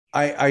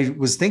I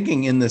was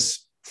thinking in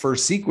this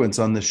first sequence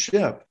on the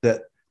ship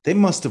that they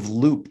must have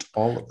looped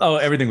all of it. Oh,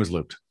 everything was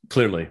looped.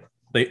 Clearly.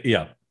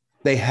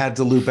 They had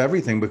to loop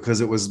everything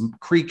because it was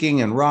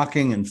creaking and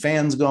rocking and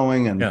fans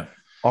going and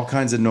all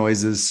kinds of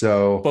noises.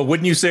 So, but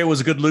wouldn't you say it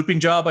was a good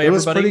looping job by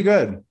everybody? It was pretty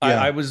good.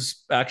 I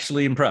was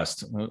actually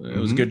impressed. It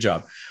was a good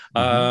job.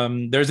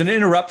 There's an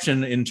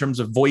interruption in terms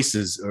of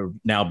voices are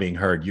now being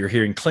heard. You're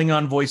hearing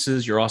Klingon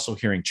voices. You're also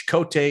hearing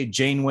Chakotay,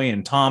 Janeway,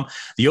 and Tom.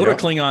 The older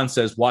Klingon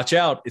says, watch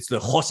out. It's the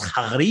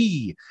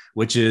Hoshari,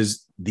 which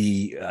is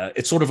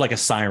it's sort of like a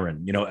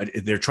siren. You know,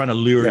 they're trying to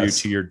lure you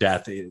to your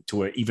death,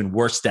 to an even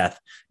worse death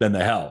than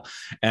the hell.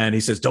 And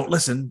he says, don't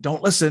listen. They're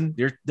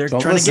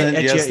trying to get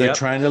at you. Yes, they're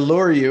trying to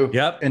lure you.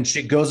 Yep. And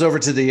she goes over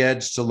to the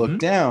edge to look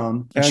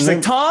down. And she's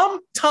like,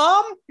 Tom?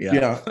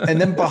 Yeah. And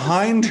then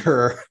behind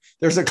her,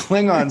 there's a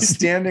Klingon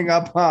standing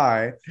up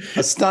high,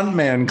 a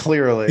stuntman,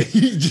 clearly.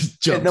 He just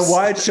jumps. In the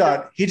wide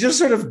shot, he just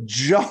sort of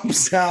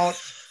jumps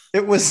out.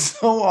 It was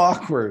so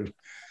awkward.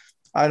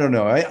 I don't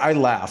know. I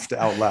laughed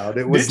out loud.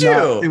 It was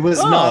not. It was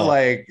not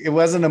like. It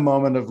wasn't a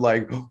moment of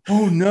like,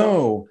 oh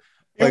no.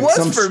 Like it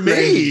was for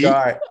me.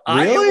 Guy.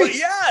 Really?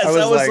 Yes.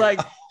 I was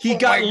like he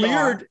got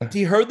lured.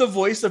 He heard the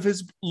voice of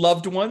his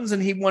loved ones,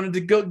 and he wanted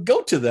to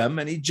go to them,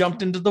 and he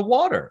jumped into the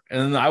water.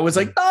 And I was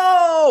like,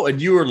 no.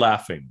 And you were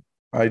laughing.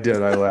 I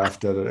did. I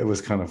laughed at it. It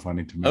was kind of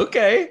funny to me.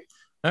 Okay.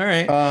 All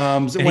right.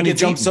 So when he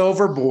jumps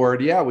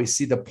overboard, we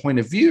see the point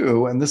of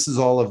view, and this is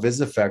all a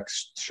VisFX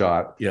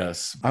shot.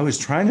 Yes. I was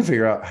trying to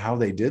figure out how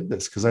they did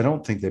this because I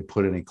don't think they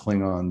put any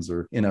Klingons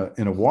or in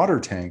a water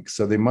tank,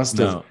 so they must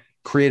have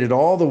created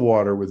all the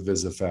water with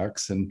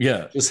VisFX and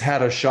just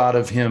had a shot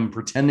of him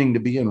pretending to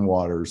be in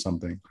water or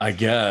something. I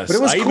guess. But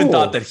it was even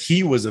thought that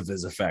he was a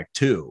VisFX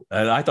too.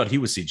 I thought he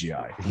was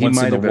CGI. He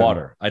might in the have been.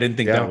 water. I didn't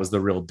think that was the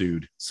real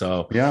dude.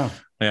 So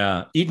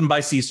yeah, eaten by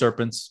sea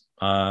serpents.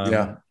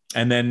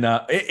 And then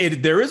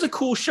there is a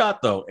cool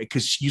shot though,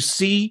 because you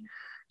see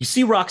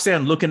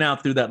Roxanne looking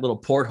out through that little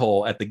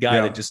porthole at the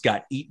guy that just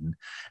got eaten,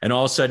 and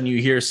all of a sudden you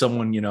hear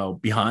someone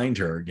behind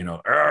her,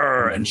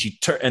 and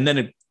and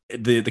then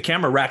the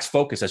camera racks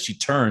focus as she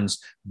turns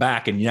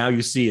back, and now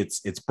you see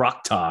it's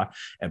Brocktar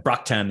and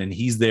Brocktan, and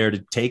he's there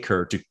to take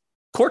her to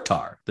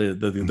Kortar,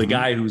 the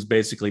guy who's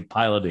basically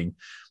piloting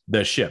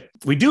the ship.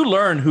 We do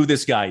learn who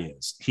this guy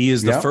is. He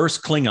is the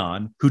first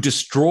Klingon who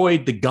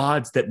destroyed the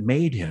gods that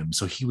made him.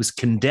 So he was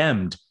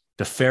condemned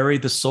to ferry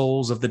the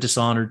souls of the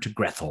dishonored to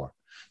Grethor.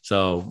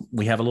 So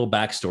we have a little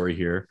backstory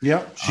here.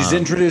 Yep. She's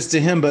introduced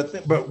to him,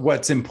 but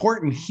what's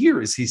important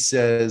here is he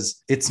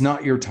says, it's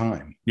not your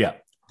time. Yeah.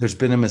 There's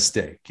been a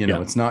mistake.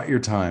 It's not your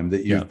time,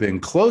 that you've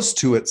been close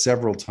to it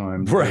several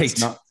times. Right.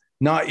 It's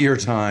not your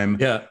time.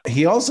 Yeah.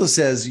 He also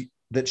says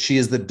that she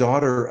is the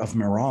daughter of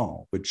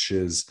Miral, which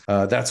is,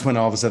 that's when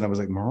all of a sudden I was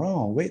like,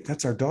 Miral, wait,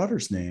 that's our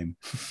daughter's name.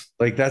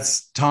 Like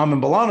that's Tom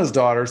and B'Elanna's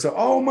daughter. So,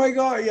 oh my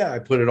God. Yeah. I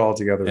put it all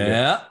together.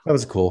 Yeah. That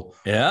was cool.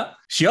 Yeah.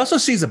 She also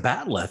sees a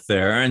bat'leth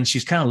there, and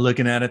she's kind of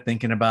looking at it,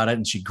 thinking about it,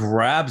 and she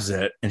grabs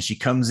it and she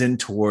comes in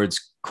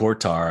towards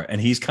Kortar, and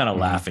he's kind of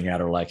laughing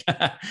at her like,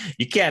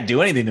 you can't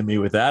do anything to me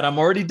with that. I'm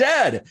already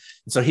dead.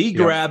 And so he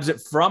grabs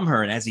it from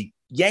her, and as he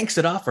yanks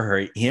it off of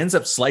her, he ends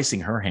up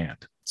slicing her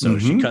hand. So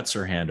she cuts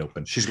her hand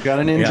open. She's got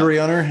an injury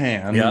on her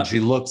hand. And she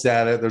looks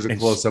at it. There's a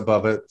close up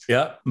of it.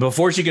 Yeah.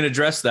 Before she can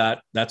address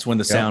that, that's when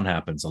the sound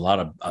happens. A lot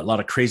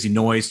of crazy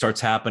noise starts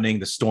happening.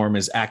 The storm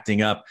is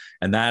acting up,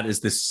 and that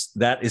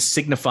is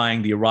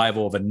signifying the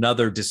arrival of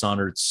another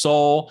dishonored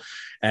soul.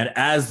 And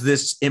as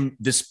this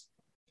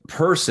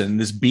person,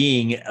 this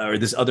being, or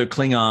this other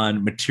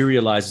Klingon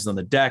materializes on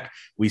the deck,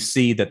 we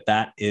see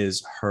that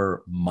is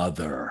her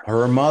mother.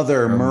 Her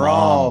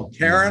Miral,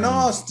 Karen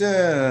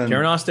Austin.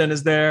 Karen Austin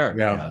is there.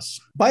 Yeah. Yes.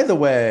 By the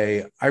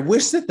way, I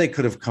wish that they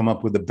could have come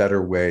up with a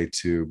better way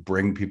to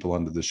bring people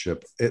onto the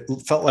ship. It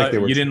felt like they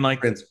were. You didn't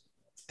like.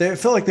 They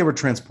felt like they were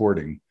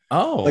transporting.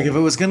 Oh, Like if it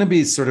was going to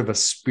be sort of a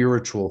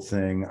spiritual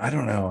thing, I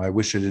don't know. I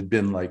wish it had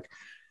been like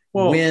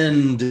well,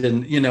 wind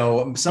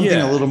and, something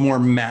a little more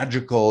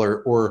magical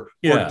or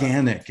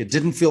organic. It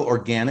didn't feel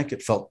organic.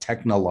 It felt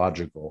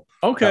technological.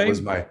 Okay.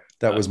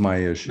 That was my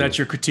issue. That's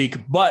your critique,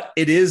 but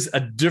it is a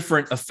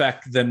different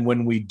effect than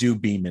when we do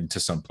beam into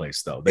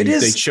someplace, though. They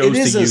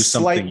chose to use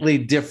slightly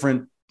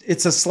different.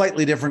 It's a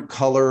slightly different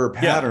color or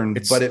pattern,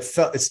 but it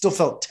still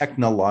felt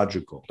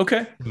technological.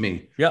 Okay. To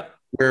me. Yeah.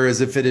 Whereas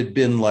if it had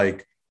been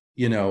like,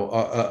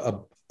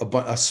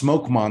 a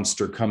smoke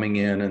monster coming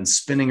in and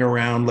spinning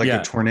around like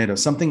a tornado,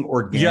 something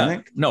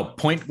organic. Yeah. No,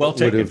 point well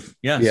taken.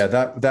 Yes. Yeah,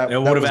 that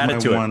would have added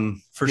to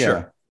it for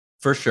sure.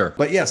 For sure.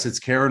 But yes, it's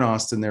Karen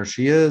Austin. There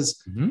she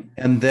is. Mm-hmm.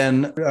 And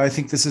then I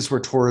think this is where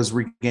Torres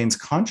regains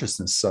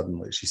consciousness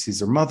suddenly. She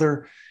sees her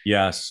mother.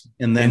 Yes.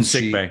 And then in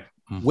sick bay.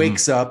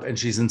 Wakes up and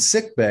she's in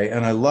sick bay.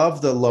 And I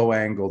love the low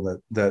angle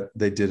that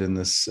they did in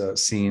this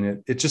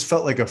scene. It just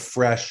felt like a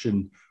fresh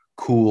and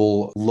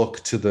cool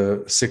look to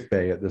the sick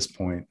bay at this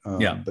point.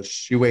 But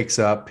she wakes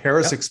up.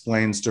 Paris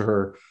explains to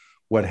her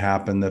what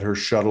happened, that her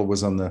shuttle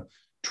was on the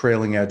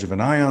trailing edge of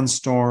an ion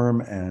storm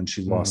and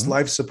she lost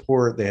life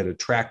support. They had to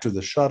tractor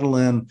the shuttle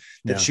in,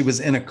 that she was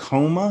in a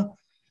coma,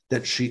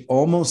 that she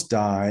almost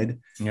died.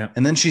 Yeah.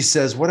 And then she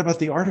says, what about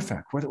the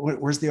artifact?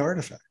 Where's the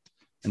artifact?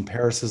 And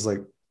Paris is like,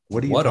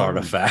 what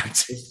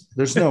artifact?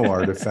 There's no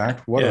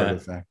artifact. What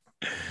artifact?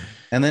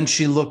 And then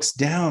she looks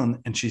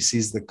down and she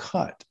sees the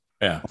cut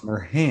on her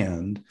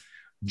hand,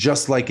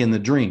 just like in the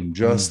dream,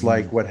 just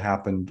like what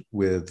happened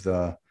with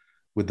the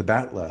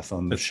Batleth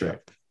on the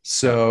ship. Right.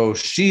 So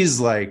she's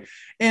like,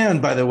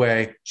 and by the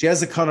way, she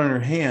has a cut on her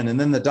hand, and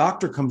then the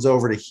doctor comes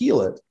over to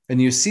heal it.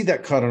 And you see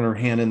that cut on her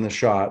hand in the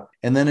shot.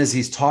 And then as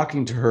he's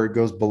talking to her, it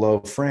goes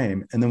below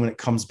frame. And then when it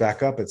comes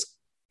back up, it's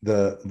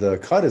the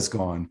cut is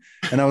gone.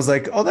 And I was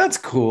like, oh, that's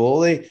cool.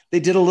 They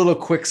did a little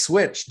quick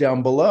switch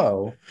down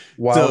below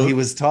while he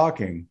was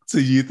talking. So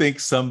you think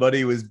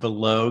somebody was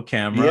below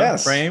camera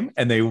frame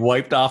and they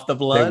wiped off the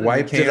blood? They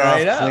wiped it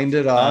off, cleaned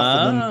it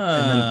off, and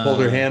then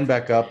pulled her hand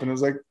back up, and it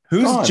was like,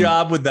 whose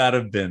job would that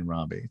have been,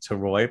 Robbie, to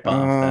wipe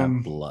off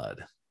that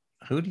blood?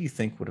 Who do you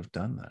think would have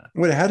done that?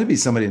 Well, it had to be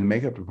somebody in the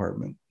makeup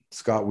department.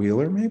 Scott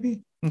Wheeler,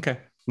 maybe. Okay.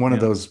 One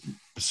of those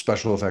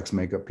special effects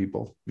makeup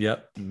people.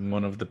 Yep.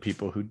 One of the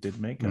people who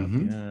did makeup.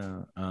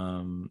 Yeah.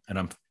 And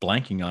I'm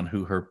blanking on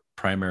who her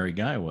primary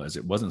guy was.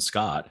 It wasn't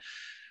Scott.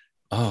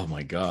 Oh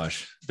my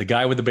gosh. The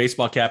guy with the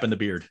baseball cap and the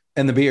beard.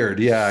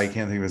 Yeah. I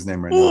can't think of his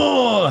name right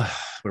now.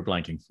 We're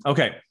blanking.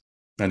 Okay.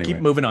 Anyway.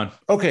 Keep moving on.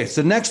 Okay.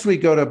 So next we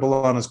go to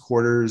B'Elanna's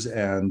quarters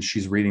and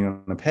she's reading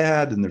on a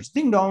pad and there's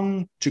ding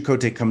dong.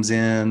 Chakotay comes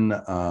in.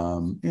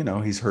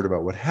 He's heard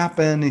about what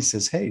happened. He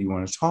says, hey, you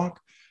want to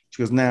talk?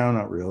 She goes, no,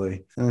 not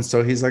really. And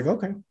so he's like,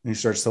 okay. And he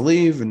starts to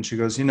leave. And she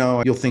goes,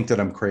 you'll think that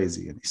I'm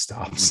crazy. And he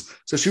stops.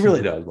 So she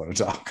really does want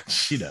to talk.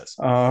 She does.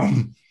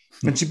 And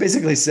she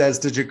basically says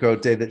to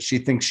Chakotay that she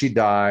thinks she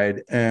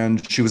died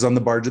and she was on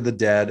the barge of the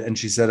dead. And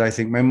she said, I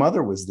think my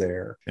mother was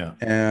there. Yeah.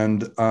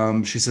 And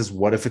she says,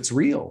 what if it's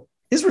real?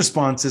 His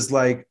response is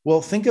like,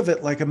 well, think of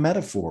it like a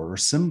metaphor or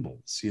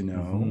symbols,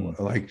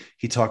 like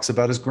he talks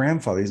about his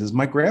grandfather. He says,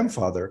 my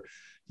grandfather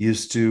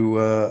used to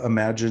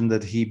imagine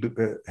that he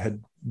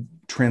had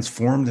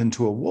transformed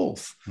into a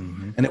wolf.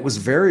 And it was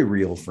very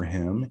real for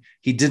him.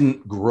 He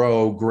didn't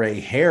grow gray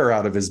hair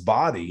out of his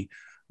body,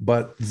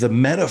 but the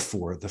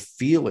metaphor, the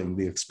feeling,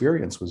 the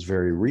experience was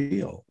very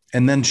real.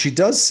 And then she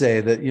does say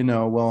that,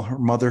 her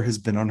mother has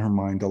been on her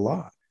mind a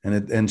lot.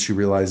 And she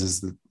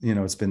realizes that,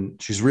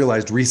 she's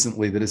realized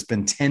recently that it's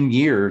been 10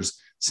 years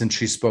since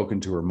she's spoken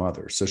to her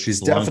mother. So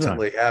she's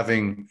definitely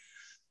having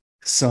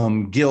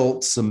some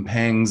guilt, some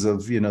pangs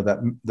of,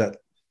 that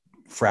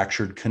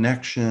fractured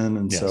connection.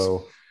 And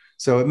so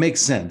it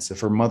makes sense if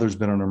her mother's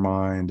been on her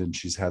mind and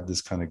she's had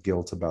this kind of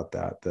guilt about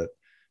that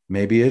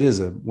maybe it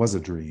was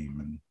a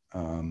dream.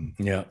 And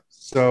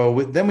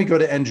so then we go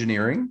to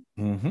engineering.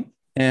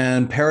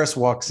 And Paris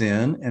walks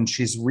in and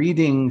she's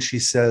reading, she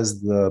says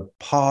the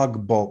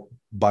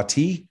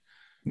Pagbati.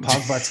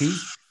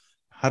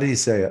 How do you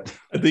say it?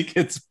 I think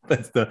it's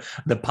the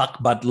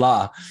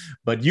Pakbatla,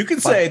 but you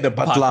can say the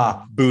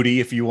Pak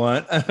booty if you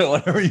want,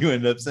 whatever you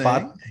end up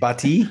saying.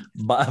 Bati.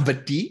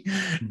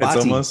 It's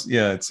almost,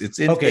 it's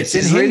in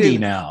Hindi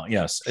now.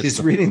 Yes.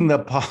 She's reading the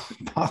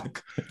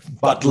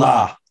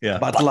Batla. Yeah.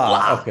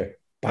 Batla. Okay.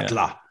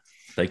 Batla. Yeah.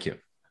 Thank you.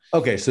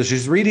 Okay. So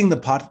she's reading the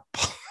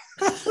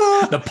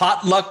the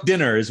potluck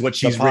dinner is what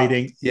she's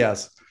reading.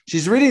 Yes.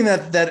 She's reading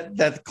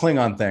that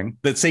Klingon thing.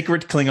 That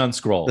sacred Klingon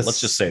scroll. Let's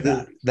just say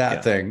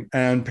that thing.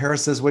 And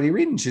Paris says, what are you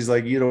reading? She's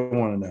like, you don't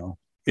want to know.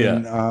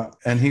 Yeah.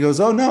 And he goes,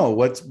 oh no,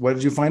 what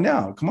did you find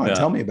out? Come on,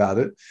 tell me about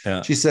it.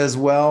 Yeah. She says,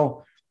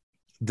 well,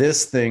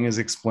 this thing is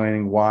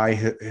explaining why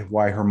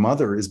her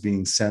mother is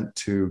being sent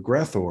to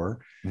Grethor.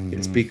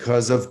 It's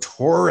because of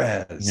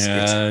Torres.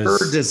 Yes. It's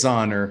her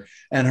dishonor,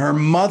 and her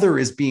mother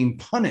is being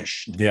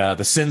punished. Yeah,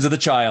 the sins of the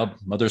child.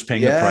 Mother's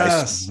paying the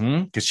price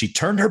because she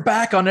turned her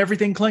back on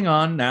everything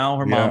Klingon. Now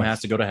her mom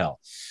has to go to hell.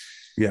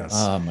 Yes.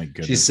 Oh my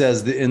goodness. She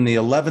says that in the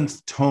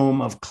 11th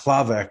tome of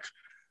Klavek,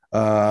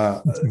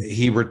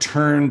 He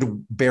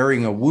returned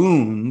bearing a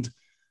wound.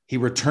 He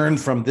returned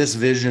from this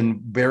vision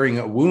bearing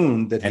a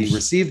wound that he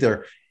received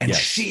there, and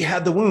she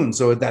had the wound.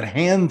 So that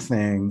hand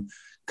thing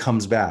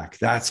comes back.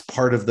 That's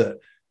part of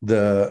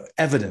the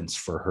evidence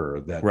for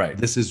her that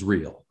this is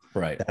real.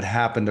 Right. That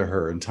happened to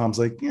her. And Tom's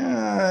like,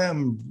 yeah,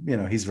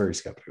 he's very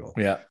skeptical.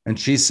 Yeah. And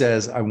she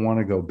says, I want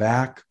to go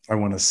back. I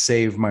want to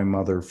save my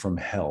mother from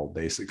hell,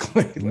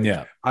 basically.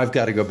 Yeah. I've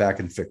got to go back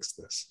and fix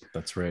this.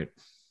 That's right.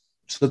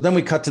 So then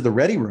we cut to the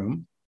ready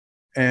room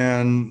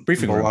and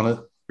briefing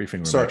room,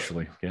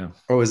 actually. Yeah.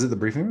 Oh, is it the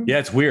briefing room? Yeah.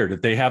 It's weird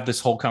that they have this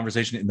whole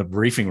conversation in the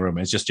briefing room.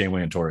 It's just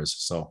Janeway and Torres.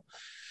 So,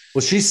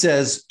 well, she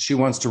says she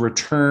wants to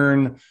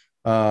return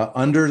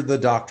under the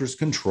doctor's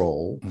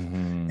control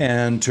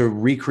and to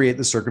recreate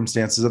the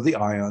circumstances of the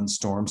ion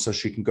storm so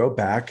she can go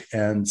back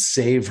and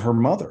save her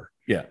mother.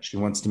 Yeah. She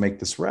wants to make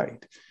this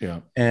right. Yeah.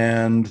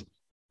 And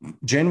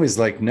Janeway's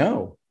like,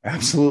 no,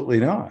 absolutely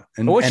not.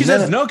 And she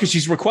says no, because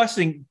she's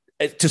requesting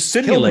to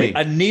simulate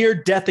a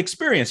near-death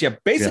experience. Yeah.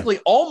 Basically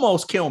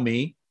almost kill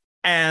me.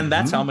 And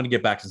that's how I'm going to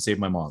get back and save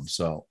my mom.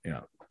 So,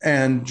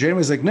 And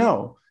Janeway's like,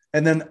 no.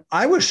 And then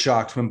I was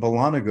shocked when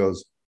B'Elanna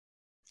goes,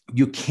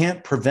 you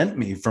can't prevent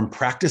me from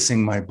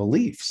practicing my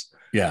beliefs.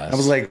 Yeah. I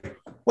was like,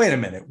 wait a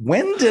minute.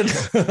 When did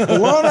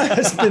B'Elanna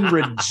has been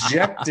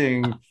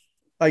rejecting,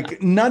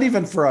 like not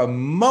even for a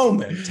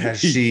moment has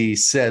she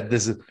said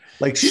this is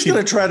like, she's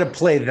going to try to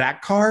play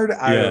that card.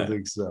 I don't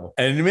think so.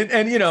 And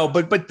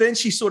but then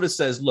she sort of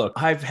says, look,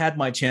 I've had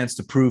my chance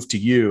to prove to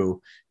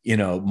you,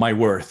 my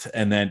worth.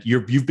 And then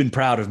you've been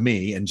proud of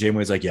me. And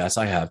Janeway's like, yes,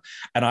 I have.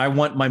 And I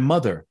want my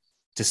mother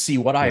to see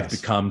what I've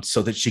become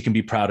so that she can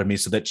be proud of me,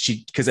 so that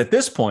because at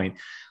this point,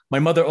 my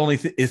mother only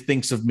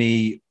thinks of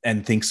me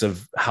and thinks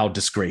of how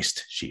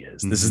disgraced she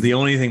is. This is the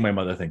only thing my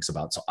mother thinks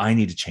about. So I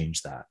need to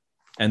change that.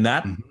 And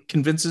that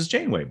convinces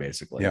Janeway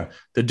basically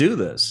to do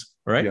this.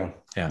 Right.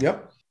 Yeah.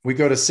 Yep. We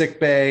go to sick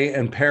bay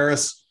and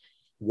Paris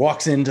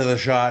walks into the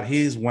shot.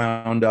 He's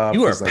wound up.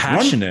 You are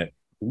passionate.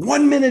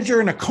 1 minute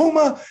you're in a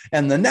coma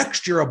and the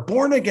next you're a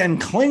born again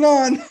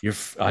Klingon.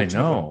 I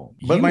know.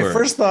 But my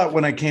first thought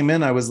when I came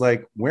in, I was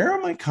like, where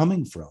am I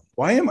coming from?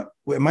 Why am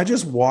I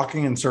just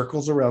walking in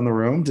circles around the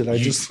room? Did I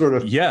just sort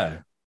of? Yeah,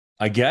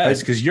 I guess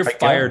because you're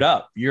fired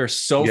up. You're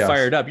so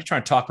fired up. You're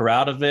trying to talk her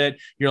out of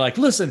it. You're like,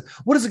 listen,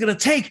 what is it going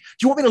to take? Do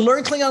you want me to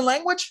learn Klingon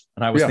language?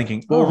 And I was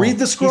thinking, well, read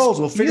the scrolls.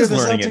 We'll figure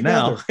this out together.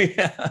 Now.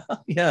 Yeah.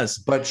 Yes.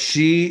 But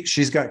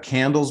she's got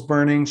candles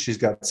burning. She's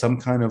got some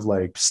kind of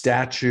like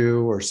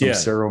statue or some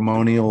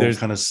ceremonial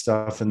kind of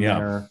stuff in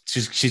there.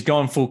 She's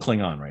going full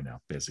Klingon right now,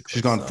 basically.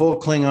 She's gone full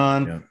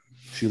Klingon. Yeah.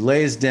 She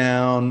lays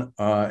down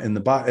in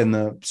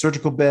the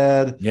surgical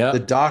bed. Yeah. The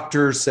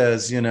doctor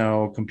says,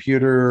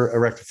 computer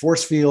erected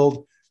force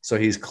field. So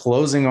he's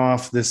closing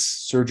off this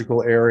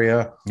surgical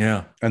area.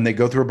 Yeah. And they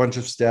go through a bunch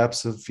of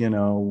steps of,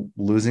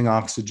 losing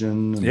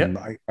oxygen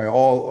and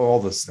all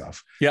this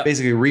stuff. Yeah.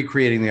 Basically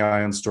recreating the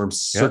ion storm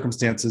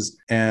circumstances.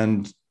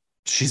 And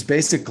she's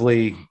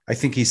basically, I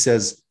think he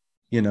says,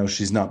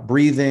 she's not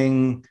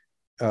breathing,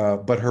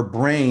 but her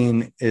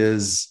brain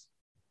is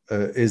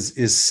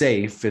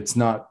safe. It's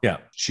not,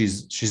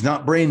 she's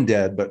not brain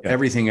dead, but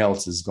everything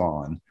else is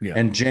gone. Yeah.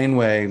 And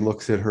Janeway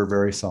looks at her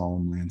very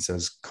solemnly and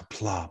says,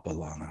 Kapla,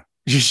 B'Elanna.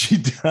 She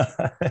does.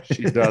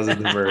 She does at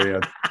the very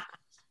end.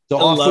 So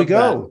off we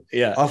go. That.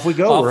 Yeah. Off we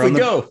go. We're on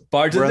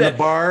the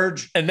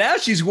barge. And now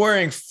she's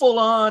wearing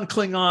full-on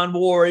Klingon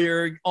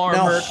warrior armor.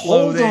 Now,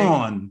 clothing. Hold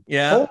on.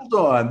 Yeah. Hold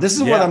on. This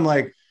is what I'm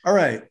like, all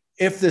right.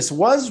 If this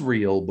was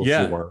real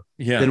before,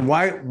 then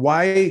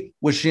why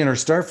was she in her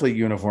Starfleet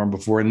uniform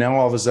before? And now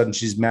all of a sudden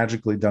she's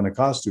magically done a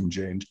costume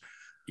change.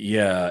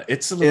 Yeah,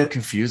 it's a little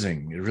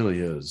confusing. It really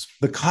is.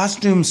 The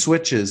costume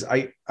switches,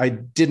 I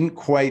didn't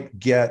quite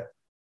get.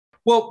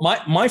 Well,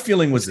 my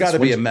feeling was it's got to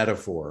be a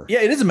metaphor.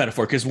 Yeah, it is a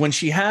metaphor because when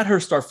she had her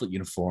Starfleet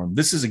uniform,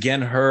 this is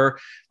again her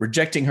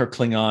rejecting her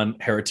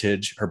Klingon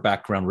heritage, her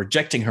background,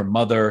 rejecting her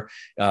mother,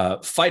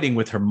 fighting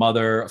with her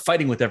mother,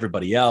 fighting with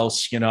everybody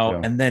else,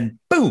 and then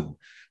boom,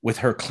 with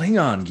her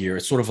Klingon gear,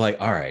 it's sort of like,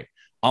 all right,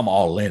 I'm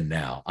all in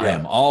now. Yeah. I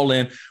am all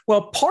in.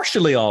 Well,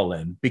 partially all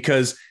in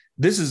because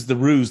this is the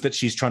ruse that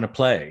she's trying to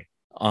play.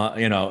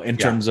 In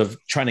terms of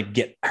trying to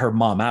get her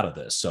mom out of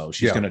this. So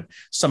she's going to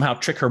somehow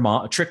trick the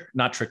barge.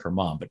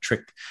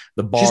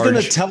 She's going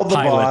to tell the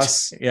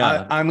boss,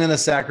 I'm going to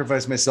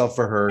sacrifice myself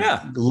for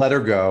her, let her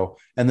go.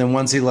 And then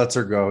once he lets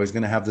her go, he's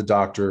going to have the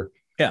doctor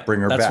bring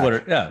her back.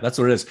 That's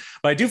what it is.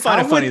 But I do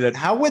find it funny that.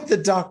 How would the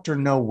doctor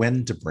know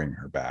when to bring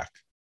her back?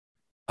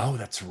 Oh,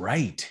 that's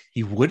right.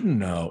 He wouldn't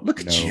know. Look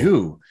at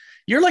you.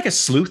 You're like a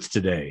sleuth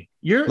today.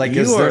 You're like,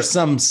 is there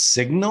some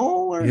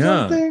signal or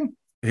something?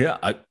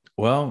 Yeah.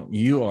 Well,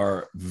 you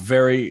are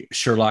very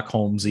Sherlock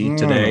Holmesy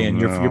today,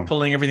 and you're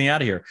pulling everything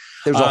out of here.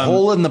 There's a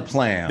hole in the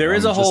plan. There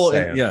is a hole.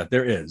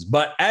 There is.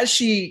 But as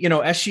she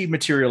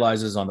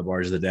materializes on the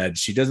Barge of the Dead,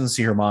 she doesn't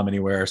see her mom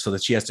anywhere, so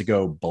that she has to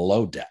go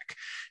below deck.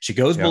 She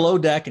goes below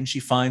deck and she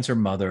finds her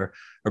mother.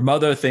 Her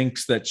mother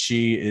thinks that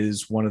she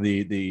is one of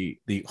the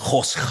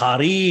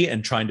Hoshari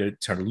and trying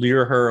to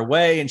lure her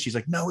away. And she's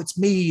like, no, it's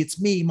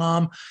me,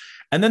 Mom.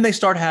 And then they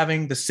start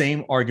having the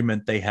same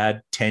argument they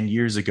had 10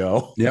 years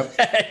ago, Yep.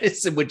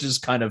 which is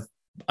kind of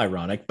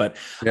ironic, but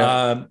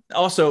Yeah.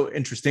 also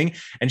interesting.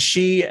 And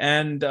she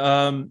and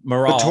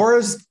Morale.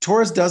 But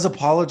Torres does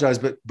apologize,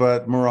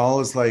 but Morale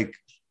is like,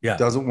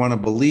 doesn't want to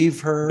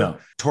believe her. No.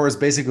 Torres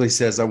basically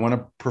says, I want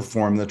to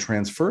perform the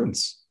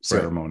transference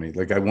ceremony. Right.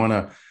 Like I want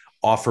to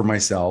offer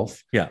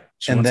myself. Yeah.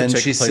 And then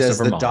she says,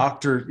 the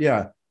doctor,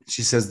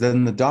 she says,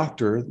 then the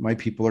doctor, my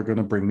people are going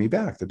to bring me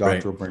back. The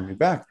doctor will bring me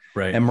back.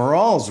 Right. And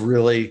Morale's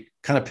really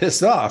kind of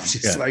pissed off.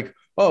 She's like,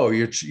 oh,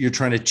 you're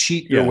trying to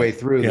cheat your way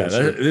through this.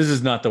 This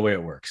is not the way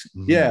it works.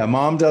 Yeah.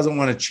 Mom doesn't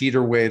want to cheat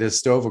her way to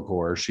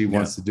Tovacor. She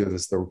wants to do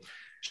this.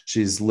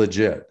 She's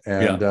legit.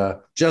 And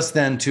just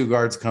then 2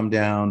 guards come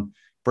down,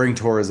 bring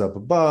Torres up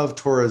above.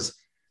 Torres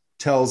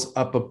tells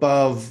up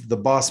above the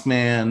boss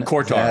man.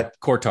 Kortar.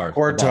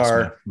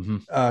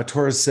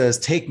 Torres says,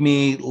 take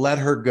me, let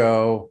her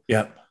go.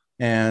 Yep.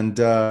 And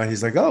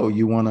he's like, oh,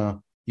 you want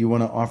to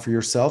offer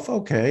yourself?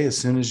 Okay. As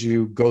soon as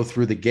you go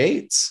through the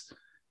gates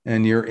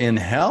and you're in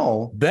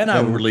hell, then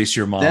I'll release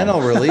your mom. Then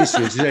I'll release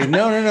you. She's like,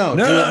 no,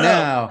 do it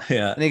now.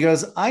 Yeah. And he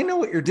goes, I know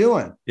what you're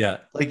doing. Yeah.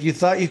 Like you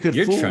thought you could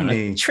fool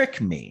me.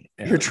 Trick me.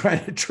 Yeah. You're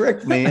trying to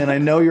trick me. And I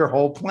know your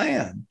whole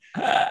plan.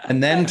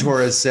 And then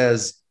Torres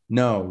says,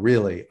 no,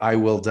 really, I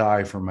will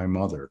die for my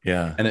mother.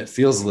 Yeah. And it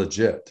feels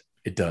legit.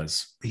 It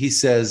does. He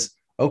says,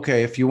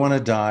 okay, if you want to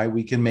die,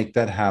 we can make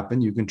that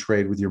happen. You can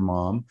trade with your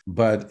mom.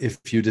 But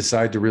if you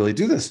decide to really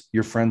do this,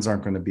 your friends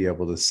aren't going to be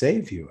able to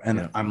save you.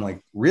 And I'm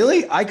like,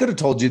 really? I could have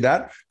told you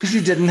that because you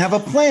didn't have a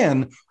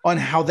plan on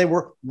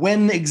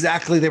when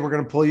exactly they were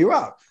going to pull you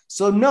out.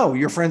 So no,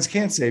 your friends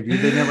can't save you.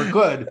 They never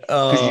could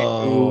because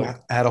you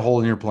had a hole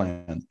in your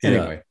plan.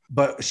 Anyway,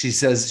 but she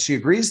says she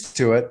agrees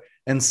to it.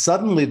 And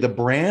suddenly the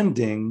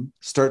branding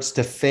starts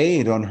to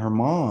fade on her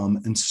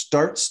mom and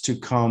starts to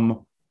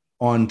come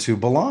onto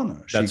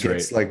B'Elanna. She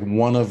gets like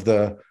one of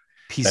the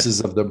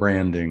pieces of the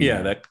branding.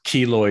 Yeah, that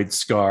keloid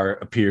scar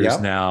appears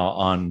now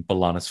on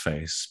B'Elanna's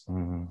face.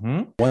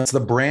 Mm-hmm. Once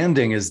the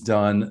branding is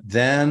done,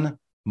 then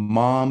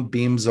mom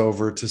beams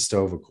over to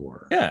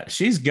Tovacor. Yeah,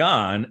 she's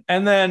gone.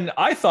 And then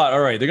I thought, all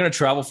right, they're going to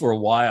travel for a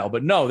while.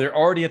 But no, they're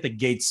already at the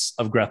gates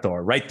of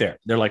Grethor right there.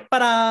 They're like,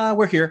 ta-da,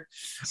 we're here.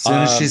 As soon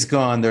as she's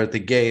gone, they're at the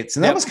gates.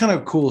 And that was kind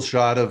of a cool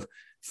shot of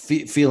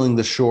feeling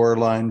the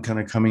shoreline kind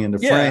of coming into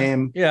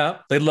frame. Yeah,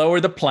 they lower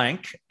the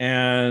plank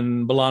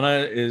and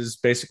B'Elanna is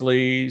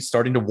basically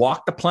starting to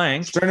walk the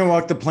plank.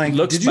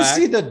 Did you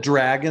see the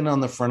dragon on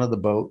the front of the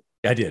boat?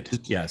 I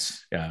did.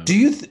 Yes. Yeah. Do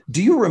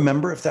you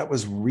remember if that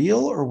was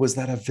real or was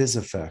that a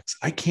Visifex?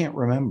 I can't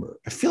remember.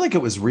 I feel like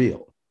it was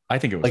real. I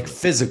think it was like real.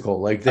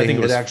 Physical. Like they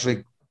had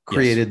actually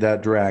created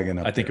that dragon.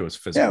 I think it was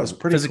physical. Yeah, it was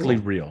pretty physically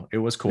cool. real. It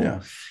was cool.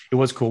 Yeah. It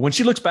was cool. When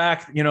she looks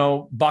back,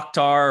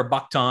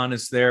 Baktan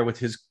is there with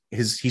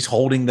he's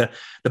holding the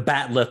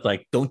batleth,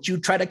 like, don't you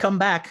try to come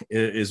back,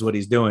 is what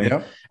he's doing.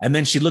 Yep. And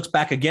then she looks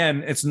back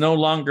again. It's no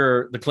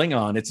longer the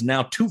Klingon. It's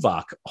now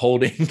Tuvok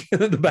holding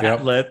the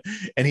batleth.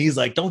 And he's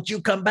like, don't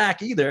you come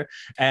back either.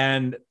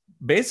 And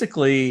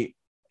basically,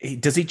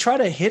 does he try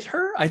to hit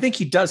her? I think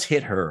he does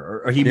hit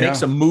her, or he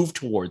makes a move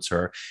towards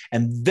her.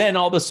 And then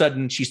all of a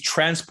sudden she's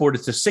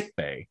transported to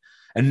sickbay.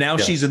 And now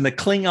she's in the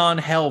Klingon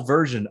hell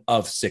version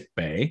of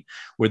sickbay,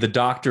 where the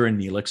doctor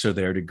and Neelix are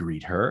there to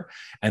greet her.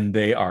 And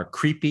they are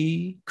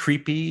creepy,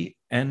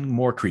 and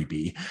more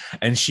creepy.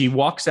 And she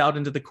walks out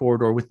into the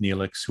corridor with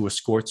Neelix, who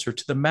escorts her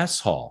to the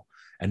mess hall.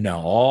 And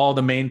now all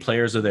the main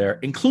players are there,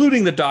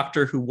 including the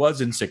doctor who was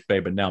in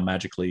sickbay, but now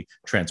magically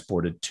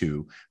transported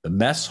to the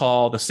mess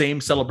hall. The same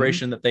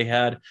celebration that they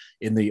had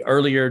in the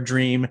earlier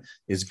dream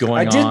is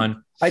going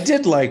on. I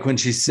did like when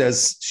she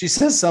says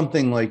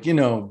something like,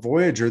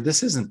 Voyager,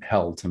 this isn't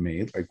hell to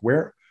me. Like,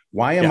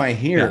 why am I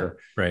here?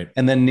 Yeah, right.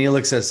 And then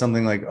Neelix says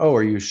something like, oh,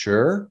 are you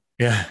sure?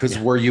 Yeah. Because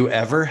were you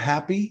ever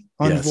happy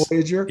on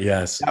Voyager?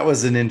 Yes. That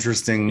was an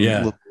interesting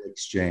little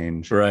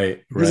exchange.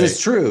 Right. Because it's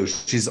true.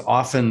 She's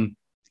often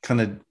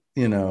kind of,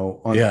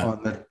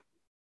 on the,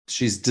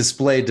 she's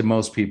displayed to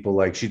most people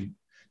like she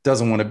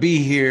doesn't want to be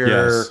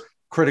here,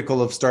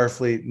 critical of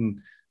Starfleet. And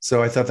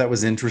so I thought that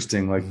was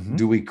interesting. Like,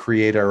 do we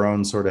create our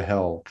own sort of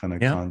hell kind of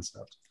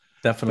concept?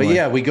 Definitely.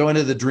 But we go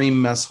into the dream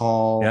mess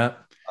hall. Yeah.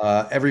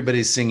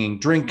 Everybody's singing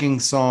drinking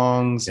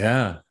songs.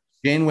 Yeah.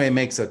 Janeway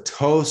makes a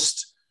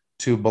toast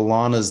to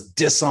B'Elanna's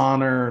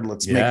dishonor.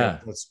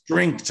 Let's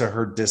drink to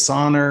her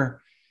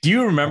dishonor. Do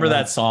you remember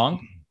that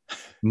song?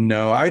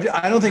 No, I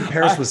don't think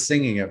Paris was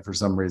singing it for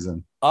some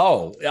reason.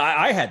 Oh,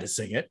 I had to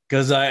sing it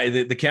because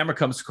the camera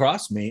comes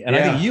across me, and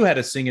I think you had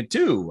to sing it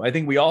too. I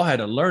think we all had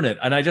to learn it,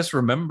 and I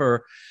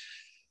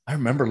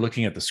remember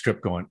looking at the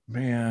script, going,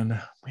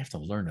 "Man, we have to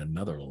learn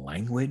another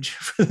language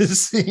for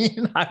this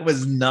scene." I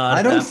was not.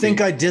 I don't think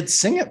I did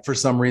sing it for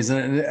some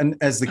reason, and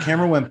as the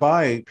camera went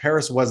by,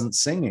 Paris wasn't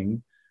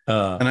singing,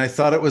 and I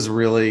thought it was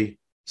really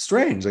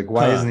strange. Like,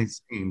 why isn't he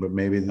singing? But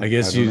maybe I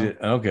guess you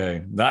did.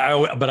 Okay.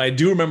 But I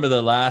do remember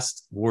the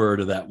last word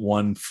of that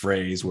one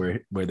phrase where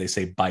they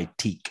say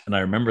 "baitique," and I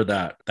remember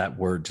that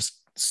word just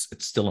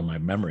it's still in my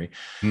memory.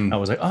 Hmm. I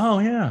was like, oh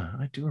yeah,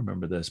 I do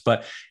remember this.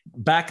 But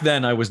back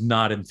then I was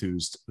not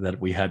enthused that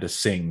we had to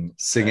sing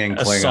Singing a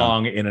Klingon.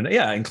 song in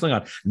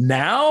Klingon.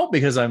 Now,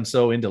 because I'm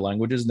so into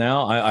languages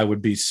now, I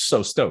would be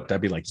so stoked.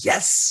 I'd be like,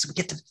 yes, we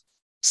get to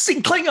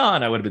sing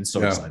Klingon. I would have been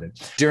so excited.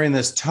 During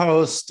this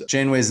toast,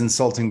 Janeway's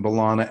insulting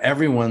B'Elanna.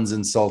 Everyone's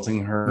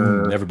insulting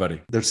her.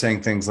 Everybody. They're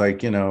saying things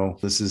like,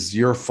 this is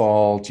your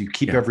fault. You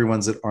keep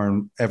everyone at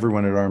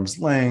arm's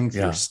length.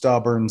 Yeah. You're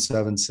stubborn,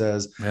 Seven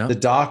says. Yeah.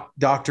 The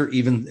doctor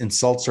even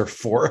insults her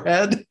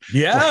forehead.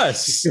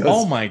 Yes. Goes,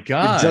 oh my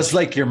God. Just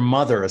like your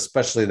mother,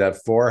 especially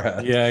that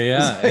forehead.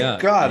 Yeah.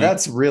 God,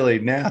 that's really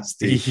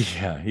nasty.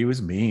 Yeah, he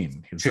was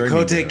mean.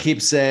 Chakotay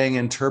keeps saying,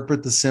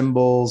 interpret the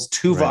symbols.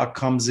 Tuvok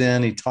comes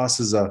in. He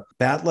tosses a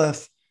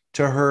batleth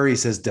to her. He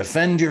says,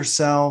 defend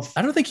yourself.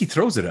 I don't think he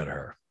throws it at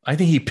her. I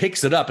think he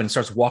picks it up and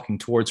starts walking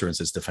towards her and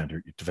says, defend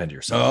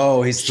yourself.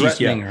 Oh, he's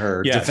threatening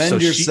her. Yeah,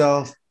 defend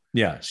yourself.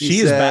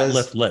 She is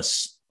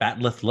batleth-less.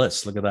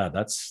 Batleth-less. Look at that.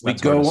 That's hard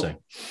to say.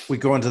 We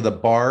go into the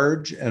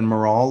barge and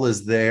Moral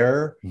is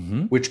there,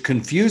 which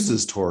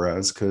confuses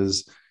Torres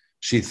because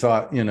she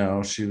thought,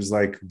 she was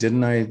like,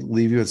 didn't I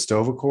leave you at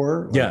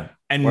Stavocor? Yeah.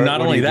 And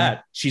not only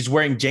that, she's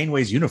wearing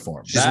Janeway's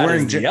uniform. She's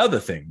wearing the other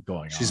thing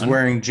going on. She's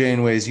wearing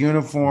Janeway's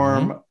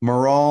uniform.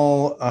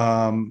 Moral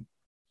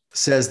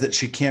says that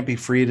she can't be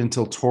freed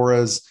until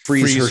Torres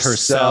frees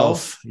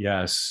herself.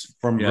 Yes.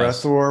 From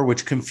Brethor,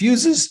 which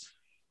confuses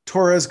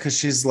Torres because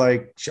she's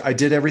like, I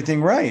did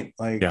everything right.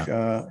 Like,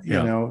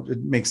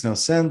 it makes no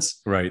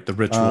sense. Right. The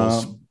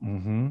rituals.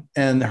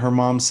 And her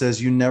mom says,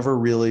 you never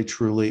really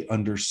truly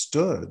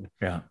understood.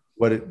 Yeah.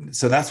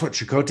 So that's what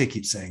Chakotay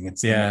keeps saying.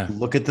 It's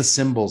look at the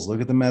symbols,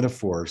 look at the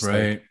metaphors.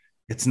 Right. Like,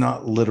 it's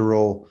not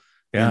literal.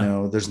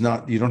 Yeah.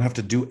 You don't have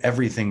to do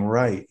everything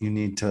right. You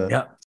need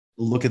to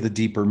look at the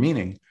deeper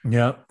meaning.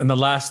 Yeah. And the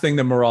last thing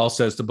that Moral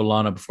says to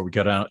B'Elanna before we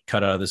cut out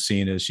of the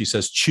scene is she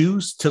says,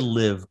 choose to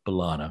live,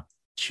 B'Elanna.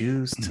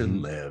 Choose to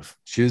live.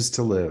 Choose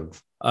to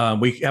live.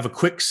 We have a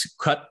quick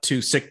cut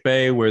to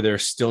sickbay where they're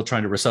still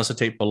trying to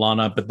resuscitate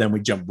B'Elanna, but then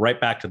we jump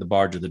right back to the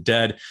Barge of the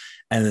Dead.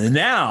 And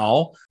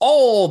now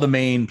all the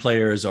main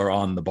players are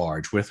on the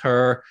barge with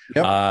her.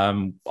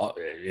 Yep.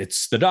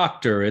 It's the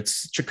doctor,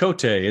 it's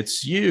Chakotay,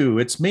 it's you,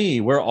 it's me.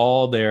 We're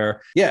all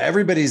there. Yeah,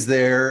 everybody's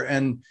there.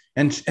 And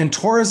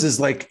Torres is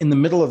like in the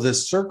middle of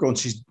this circle,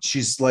 and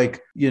she's like,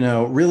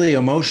 really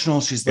emotional.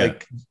 She's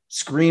like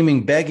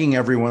screaming, begging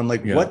everyone,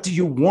 like, what do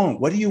you want?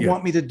 What do you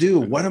want me to do?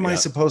 What am I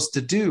supposed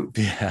to do?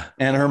 Yeah.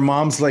 And her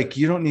mom's like,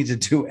 you don't need to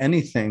do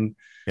anything.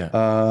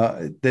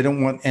 Yeah. They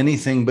don't want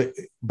anything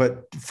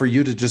but for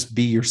you to just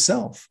be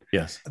yourself.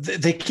 Yes.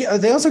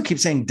 They also keep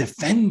saying,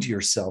 defend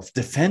yourself.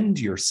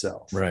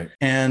 Right.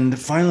 And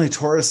finally,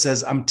 Torres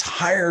says, I'm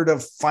tired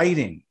of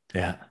fighting.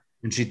 Yeah.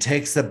 And she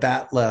takes the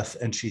batleth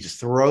and she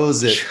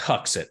throws it,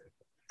 chucks it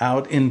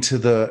out into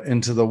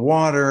the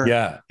water.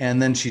 Yeah. And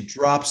then she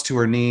drops to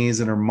her knees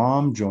and her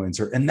mom joins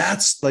her. And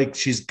that's like,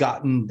 she's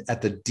gotten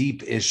at the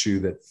deep issue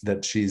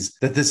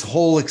that this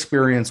whole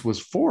experience was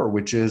for,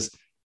 which is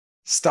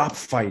stop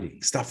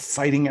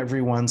fighting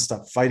everyone,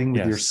 stop fighting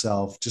with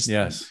yourself. Just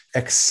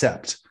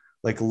accept,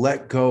 like,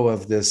 let go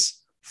of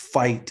this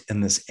fight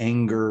and this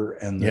anger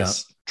and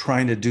this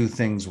trying to do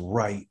things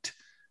right,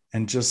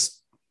 and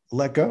just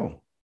let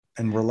go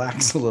and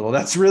relax a little.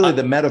 That's really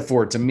the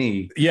metaphor to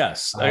me.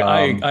 Yes,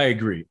 I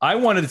agree. I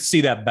wanted to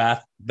see that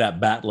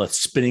batleth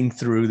spinning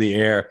through the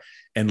air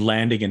and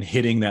landing and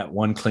hitting that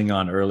one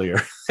Klingon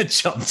earlier that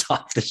jumped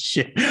off the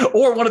ship,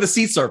 or one of the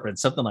sea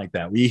serpents, something like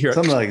that. We hear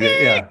something like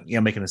that,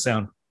 making a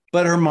sound.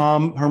 But her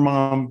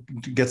mom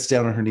gets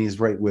down on her knees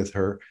right with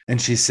her,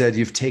 and she said,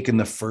 "You've taken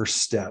the first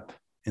step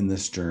in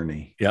this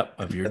journey.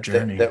 Of your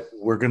journey. That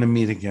we're going to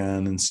meet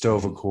again in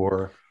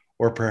Stavocor,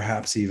 or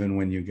perhaps even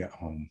when you get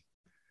home."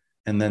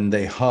 And then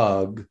they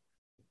hug,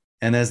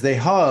 and as they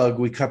hug,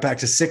 we cut back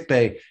to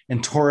sickbay,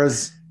 and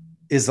Torres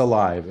is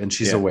alive and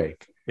she's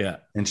awake. Yeah.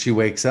 And she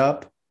wakes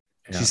up.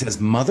 Yeah. She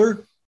says,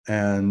 "Mother,"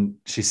 and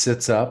she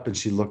sits up and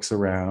she looks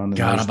around.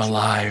 God, I'm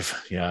alive.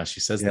 Yeah, she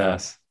says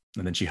that.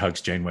 And then she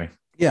hugs Janeway.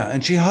 Yeah,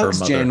 and she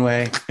hugs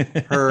Janeway,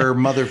 her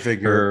mother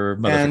figure,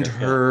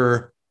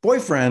 her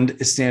boyfriend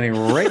is standing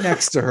right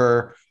next to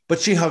her, but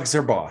she hugs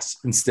her boss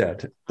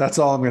instead. That's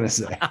all I'm going to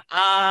say.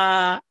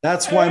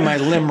 That's why my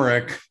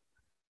limerick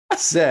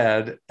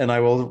said, and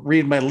I will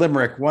read my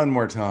limerick one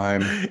more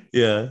time.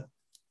 Yeah.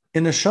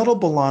 In a shuttle,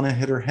 B'Elanna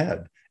hit her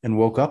head and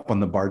woke up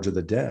on the Barge of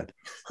the Dead.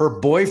 Her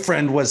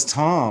boyfriend was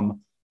Tom,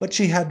 but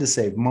she had to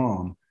save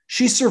Mom.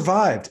 She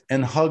survived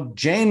and hugged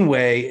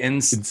Janeway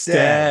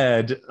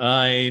instead.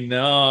 I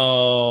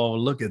know.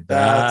 Look at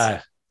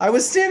that. I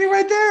was standing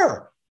right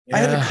there. Yeah. I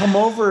had to come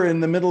over in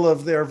the middle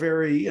of their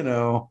very,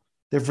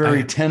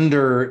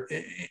 tender,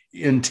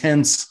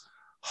 intense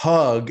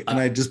hug. And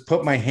I just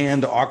put my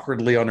hand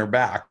awkwardly on her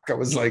back. I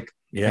was like,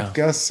 I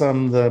guess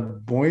I'm the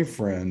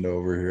boyfriend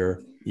over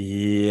here.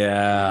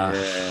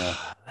 Yeah.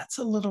 That's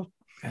a little.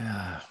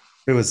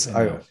 It was.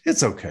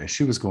 It's okay.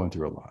 She was going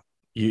through a lot.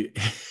 It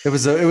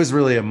was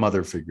really a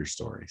mother figure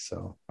story,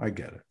 so I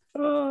get it.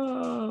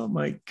 Oh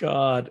my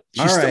God.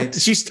 All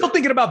She's still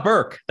thinking about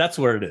Burke. That's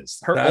where it is.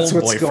 That's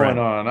old what's boyfriend. going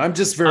on. I'm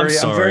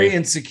very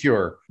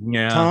insecure.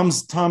 Yeah.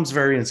 Tom's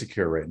very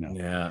insecure right now.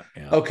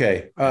 Yeah.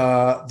 Okay.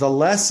 The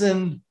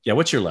lesson. Yeah.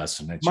 What's your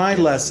lesson? My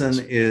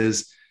lesson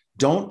is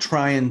don't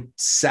try and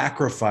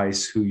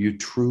sacrifice who you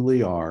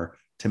truly are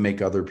to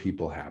make other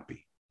people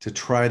happy, to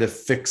try to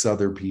fix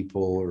other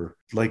people, or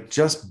like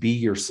just be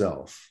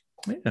yourself.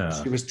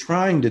 Yeah. She was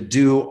trying to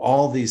do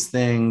all these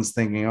things,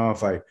 thinking, oh,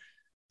 if I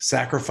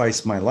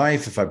sacrifice my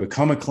life, if I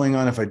become a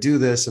Klingon, if I do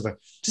this, if I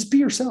just be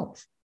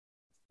yourself.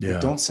 Yeah.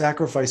 Don't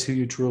sacrifice who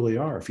you truly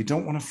are. If you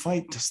don't want to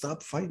fight, just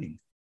stop fighting.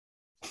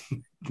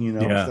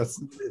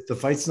 If the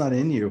fight's not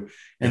in you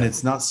and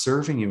it's not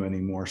serving you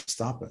anymore,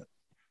 stop it.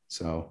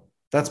 So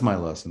that's my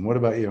lesson. What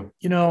about you?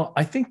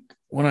 I think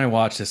when I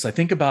watch this, I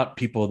think about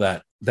people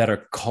that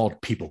are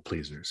called people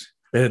pleasers.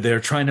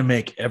 They're trying to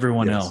make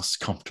everyone else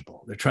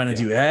comfortable. They're trying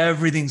to do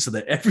everything so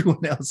that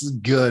everyone else is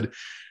good.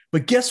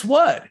 But guess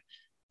what?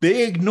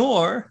 They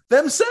ignore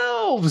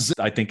themselves.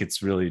 I think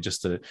it's really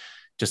just a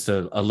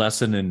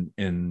lesson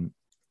in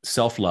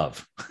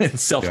self-love and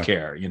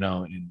self-care,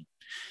 and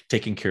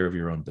taking care of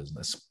your own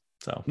business.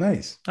 So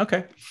nice.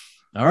 Okay.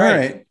 All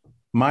right.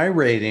 My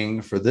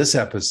rating for this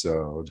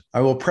episode, I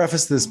will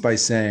preface this by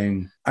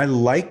saying I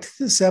liked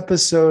this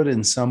episode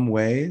in some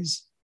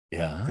ways.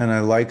 Yeah. And I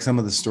like some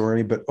of the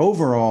story, but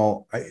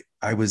overall,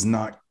 I was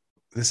not,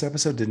 this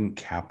episode didn't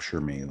capture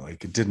me.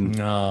 Like it didn't.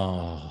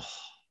 No.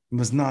 It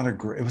was not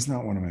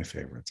one of my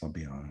favorites, I'll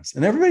be honest.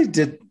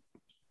 And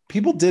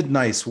people did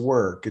nice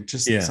work. It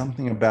just,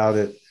 something about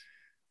it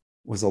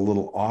was a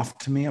little off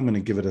to me. I'm going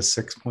to give it a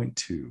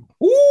 6.2.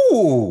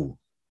 Ooh.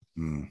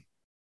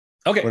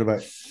 Okay. What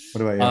about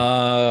you?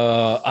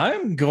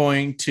 I'm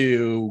going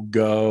to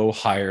go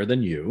higher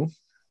than you.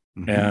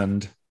 Mm-hmm.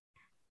 And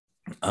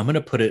I'm going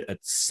to put it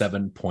at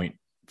 7.5.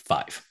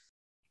 Okay.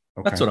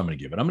 That's what I'm going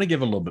to give it. I'm going to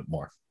give it a little bit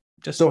more.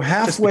 So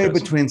halfway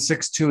between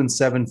 6.2 and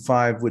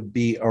 7.5 would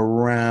be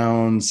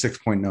around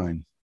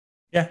 6.9.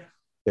 Yeah.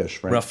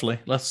 Ish, right? Roughly.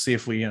 Let's see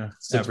if we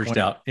averaged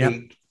out.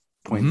 8.5.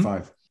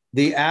 Mm-hmm.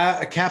 The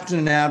Captain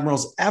and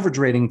Admiral's average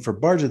rating for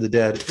Barge of the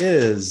Dead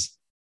is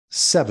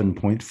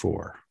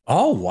 7.4.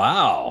 Oh,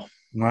 wow.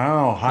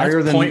 Wow.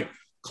 Higher than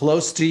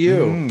close to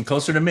you.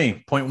 Closer to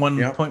me.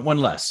 0.1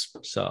 less.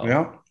 So,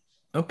 yeah.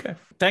 Okay.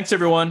 Thanks,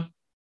 everyone,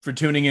 for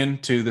tuning in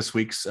to this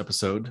week's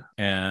episode.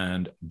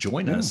 And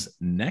join us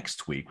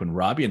next week when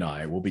Robbie and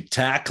I will be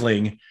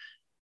tackling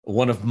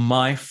one of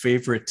my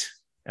favorite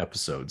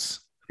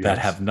episodes that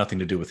have nothing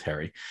to do with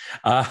Harry.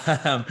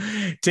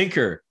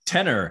 Tinker,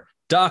 Tenor,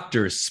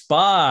 Doctor,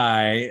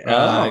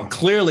 Spy,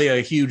 clearly a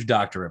huge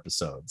Doctor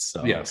episode.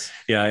 So yes.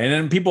 Yeah. And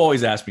then people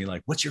always ask me,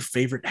 like, what's your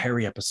favorite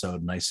Harry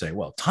episode? And I say,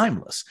 well,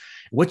 Timeless.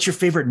 What's your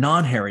favorite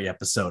non-Harry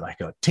episode? I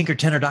go, Tinker,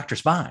 Tenor, Doctor,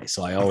 Spy.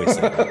 So I always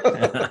say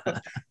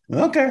that.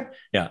 Okay.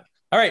 Yeah.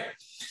 All right.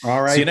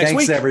 See you next week.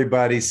 Thanks,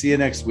 everybody. See you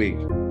next week.